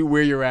 to see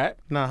where you're at.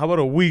 how about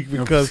a week?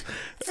 Because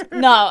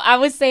No, I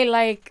would say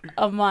like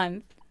a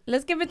month.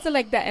 Let's give it to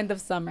like the end of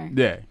summer.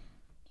 Yeah.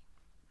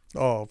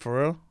 oh,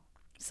 for real?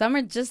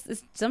 Summer's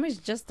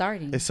just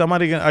starting. Is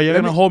somebody are you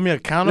gonna hold me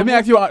accountable?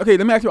 Let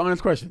me ask you an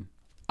honest question.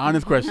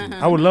 Honest question.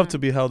 I would love to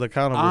be held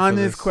accountable. for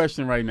Honest this.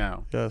 question right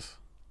now. Yes.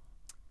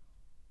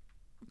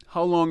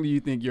 How long do you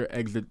think your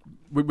exit?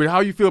 With how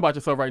you feel about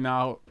yourself right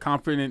now,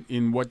 confident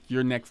in what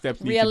your next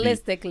steps need to be.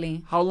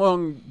 Realistically. How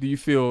long do you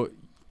feel?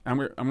 I'm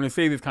gonna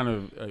say this kind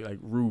of like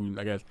rude,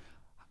 I guess.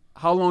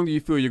 How long do you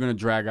feel you're gonna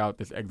drag out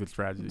this exit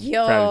strategy?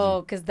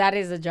 Yo, because that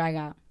is a drag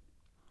out.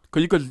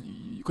 Because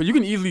you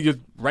can easily just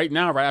right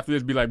now, right after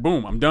this, be like,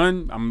 boom, I'm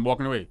done, I'm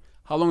walking away.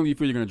 How long do you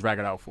feel you're gonna drag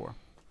it out for?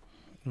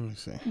 Let me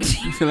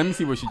see. So let me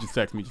see what she just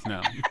texted me just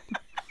now.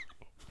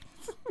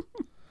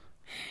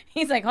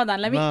 He's like, hold on,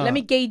 let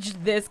me gauge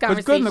this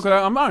Because conversation.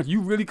 I'm honest,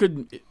 you really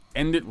could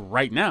end it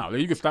right now.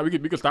 Like, you could stop. We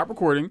could stop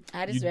recording.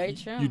 That is very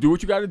true. You do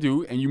what you got to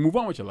do, and you move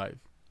on with your life.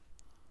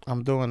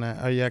 I'm doing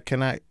that. Yeah,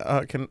 can I?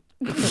 Can?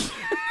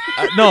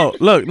 No,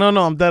 look, no,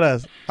 I'm dead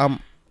ass.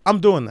 I'm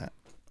doing that.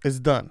 It's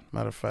done.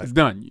 Matter of fact, It's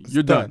done.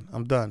 You're done.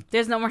 I'm done.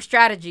 There's no more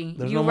strategy.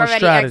 There's You've no more already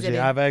strategy. exited.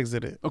 I've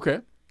exited. Okay.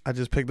 I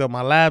just picked up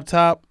my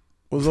laptop.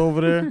 Was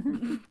over there.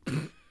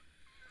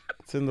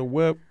 It's in the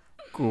whip.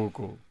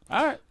 Cool.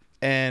 All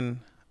right.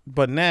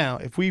 But now,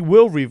 if we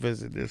will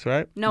revisit this,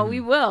 right? No,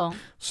 we will.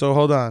 So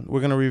hold on. We're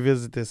gonna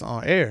revisit this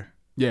on air.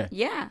 Yeah.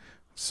 Yeah.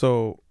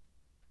 So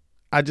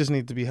I just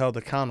need to be held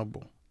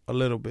accountable a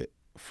little bit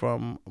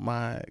from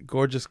my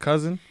gorgeous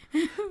cousin.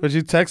 Would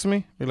you text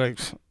me? You're like,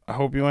 I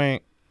hope you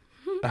ain't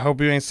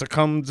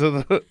succumbed to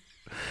the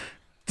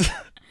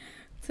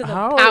To the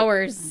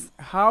powers.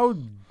 How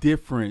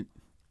different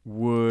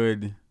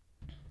would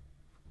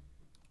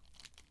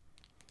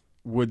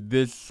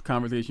this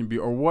conversation be,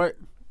 or what?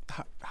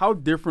 How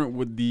different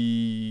would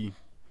the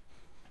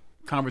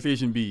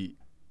conversation be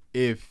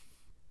if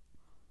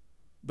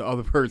the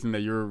other person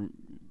that you're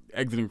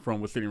exiting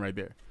from was sitting right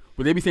there?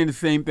 Would they be saying the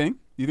same thing?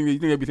 You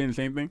think they'd be saying the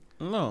same thing?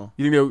 No.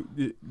 You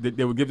think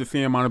they would give the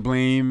same amount of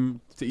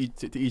blame to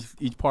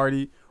each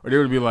party, or they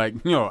would be like,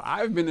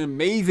 I've been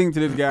amazing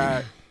to this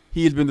guy.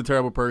 He's been the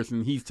terrible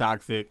person. He's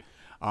toxic.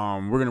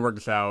 We're gonna work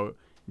this out.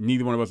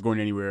 Neither one of us going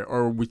anywhere.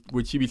 Or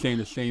would she be saying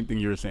the same thing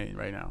you're saying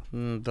right now?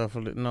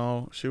 Definitely.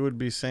 No, she would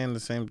be saying the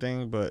same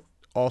thing, but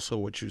also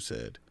what you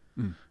said.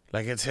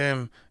 Like, it's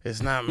him.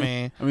 It's not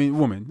me. I mean,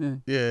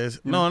 woman. Yeah.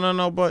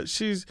 No. But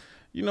she's,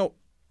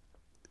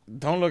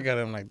 don't look at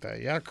him like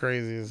that. Y'all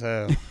crazy as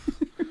hell.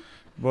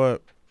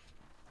 But,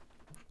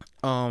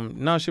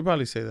 no, she'll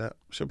probably say that.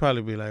 She'll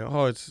probably be like,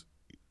 oh, it's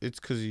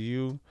because of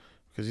you.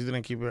 Because you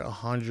didn't keep it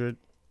 100.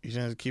 You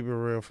didn't keep it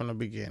real from the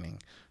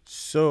beginning.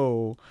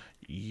 So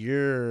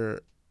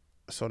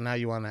now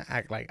you want to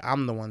act like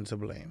I'm the one to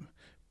blame.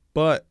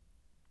 But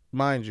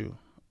mind you,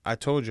 I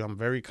told you I'm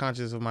very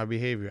conscious of my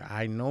behavior.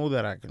 I know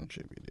that I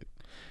contributed.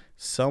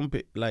 Some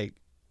people's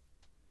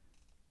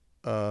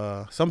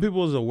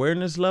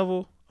awareness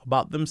level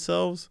about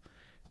themselves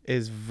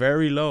is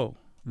very low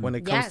when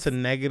it comes Yes. to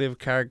negative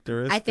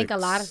characteristics. I think a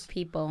lot of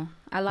people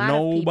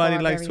Nobody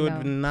are likes to very low.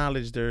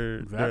 acknowledge their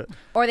Exactly.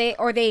 or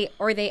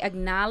they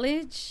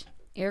acknowledge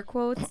air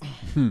quotes,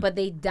 but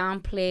they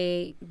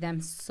downplay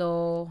them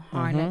so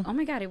hard. Like, oh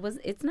my God,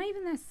 it's not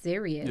even that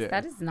serious. Yeah.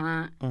 That is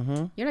not.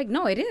 Mm-hmm. You're like,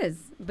 no, it is,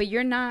 but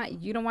you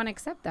don't want to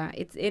accept that.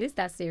 It is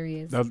that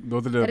serious. Those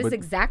are the. That is But,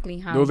 exactly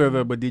how. those are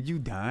the. But did you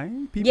die?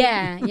 People?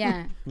 Yeah,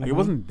 yeah. Like it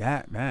wasn't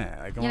that bad.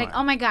 Like, come You're like,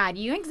 on. oh my God,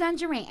 you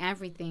exaggerate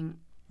everything.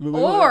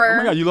 Oh or-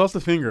 my God, you lost a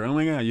finger. Oh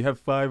my God, you have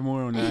 5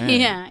 more on that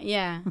hand. Yeah,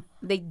 yeah.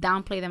 They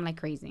downplay them like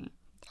crazy.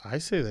 I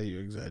say that you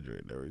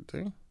exaggerate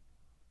everything.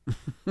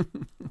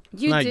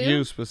 You Not do.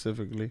 you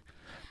specifically.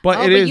 But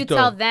oh, it but is you though.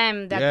 tell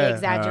them that they Yeah.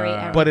 exaggerate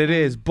everything. But it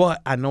is.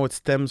 But I know it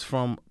stems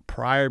from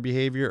prior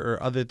behavior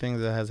or other things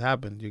that has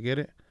happened. You get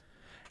it?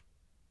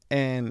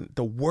 And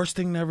the worst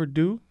thing to ever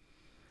do,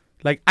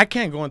 like I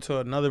can't go into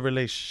another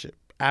relationship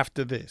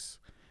after this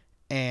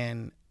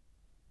and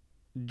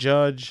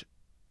judge.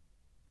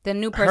 the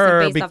new person her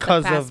based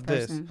because off the past of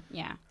this. person.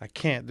 Yeah, I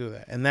can't do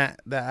that. And that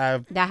that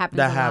happens.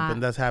 that a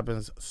happened. Lot. That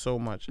happens so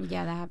much.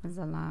 Yeah, that happens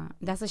a lot.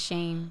 That's a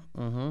shame.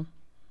 Mm-hmm.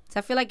 So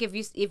I feel like if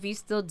you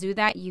still do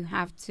that, you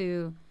have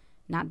to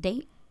not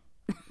date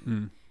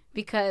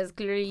because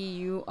clearly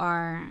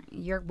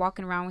you're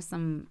walking around with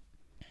some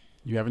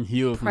You haven't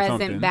healed from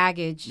present something.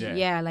 baggage. Yeah.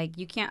 Yeah, like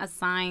you can't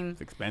assign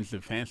It's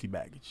expensive, fancy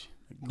baggage.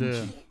 Like Yeah.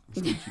 Gucci. It's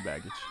Gucci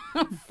baggage.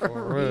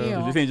 for real.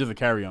 real. This ain't just a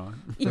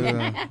carry-on.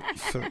 Yeah.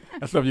 So,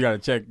 That stuff you gotta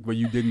check, but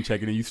you didn't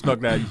check it, and you snuck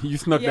that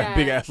that Yeah.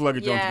 big ass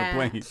luggage onto Yeah.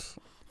 the plane.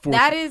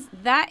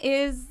 That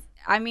is.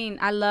 I mean,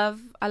 I love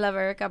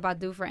Erykah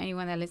Badu for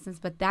anyone that listens,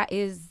 but that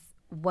is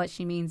what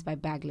she means by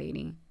bag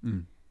lady.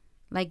 Mm.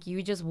 Like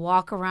you just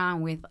walk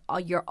around with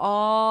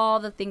all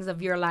the things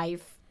of your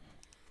life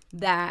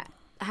that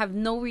have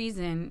no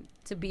reason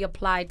to be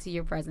applied to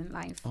your present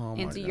life Oh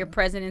and my to God. your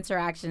present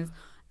interactions,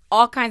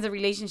 all kinds of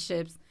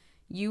relationships.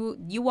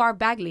 You are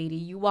bag lady.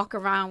 You walk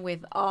around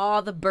with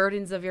all the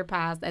burdens of your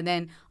past and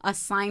then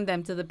assign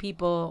them to the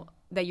people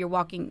that you're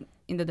walking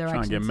in the direction.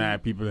 Trying to get to.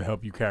 mad people to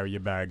help you carry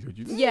your bags. With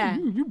you. Yeah.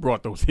 You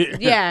brought those here.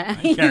 Yeah.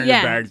 I ain't carrying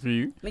Yeah. your bags for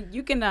you. Like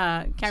you can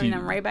carry Cheap.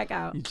 them right back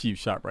out. You cheap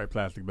ShopRite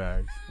plastic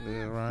bags.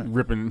 yeah, right.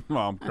 Ripping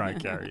while I'm trying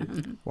to carry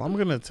it. Well, I'm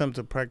gonna attempt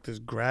to practice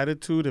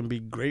gratitude and be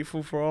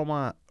grateful for all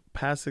my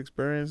past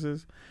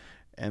experiences,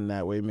 and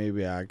that way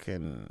maybe I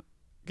can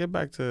get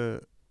back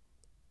to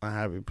my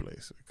happy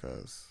place.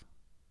 Because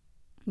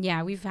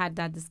Yeah, we've had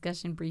that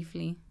discussion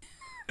briefly.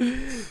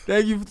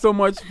 Thank you so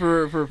much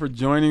for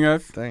joining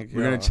us. thank you.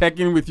 We're gonna check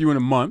in with you in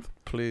a month,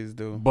 Please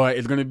do. but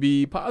it's gonna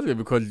be positive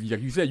because,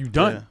 like you said, you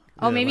done. Yeah.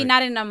 Oh, Yeah, maybe like,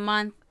 not in a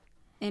month.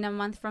 In a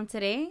month from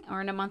today, or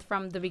in a month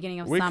from the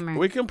beginning of summer,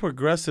 we can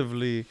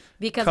progressively.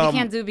 because come- we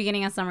can't do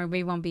beginning of summer.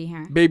 We won't be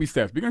here. Baby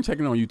steps. We're gonna check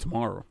in on you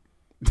tomorrow.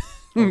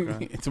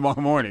 Okay. Tomorrow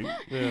morning.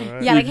 Yeah,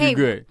 right. Yeah, like If you hey,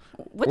 good.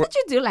 what did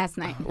you do last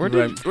night? Where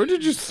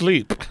did you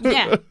sleep?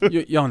 Yeah,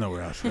 Y'all know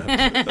where I slept.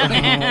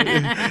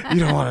 You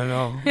don't want to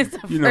know. it's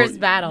the You know- first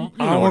battle.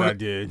 You know what I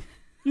did.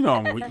 You know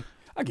I'm weak.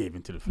 I gave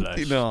into the flesh.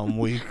 You know I'm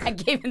weak. I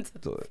gave into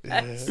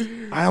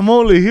the I am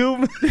only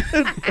human.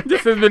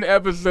 This has been an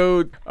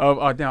episode of.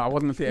 Oh damn! I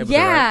wasn't gonna say episode. Right?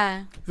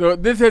 yeah, So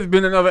this has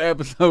been another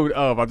episode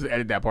of. I'll just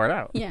edit that part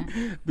out. yeah.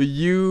 The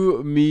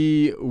You,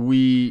 Me,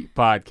 We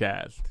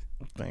podcast.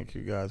 Thank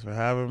you guys for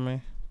having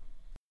me.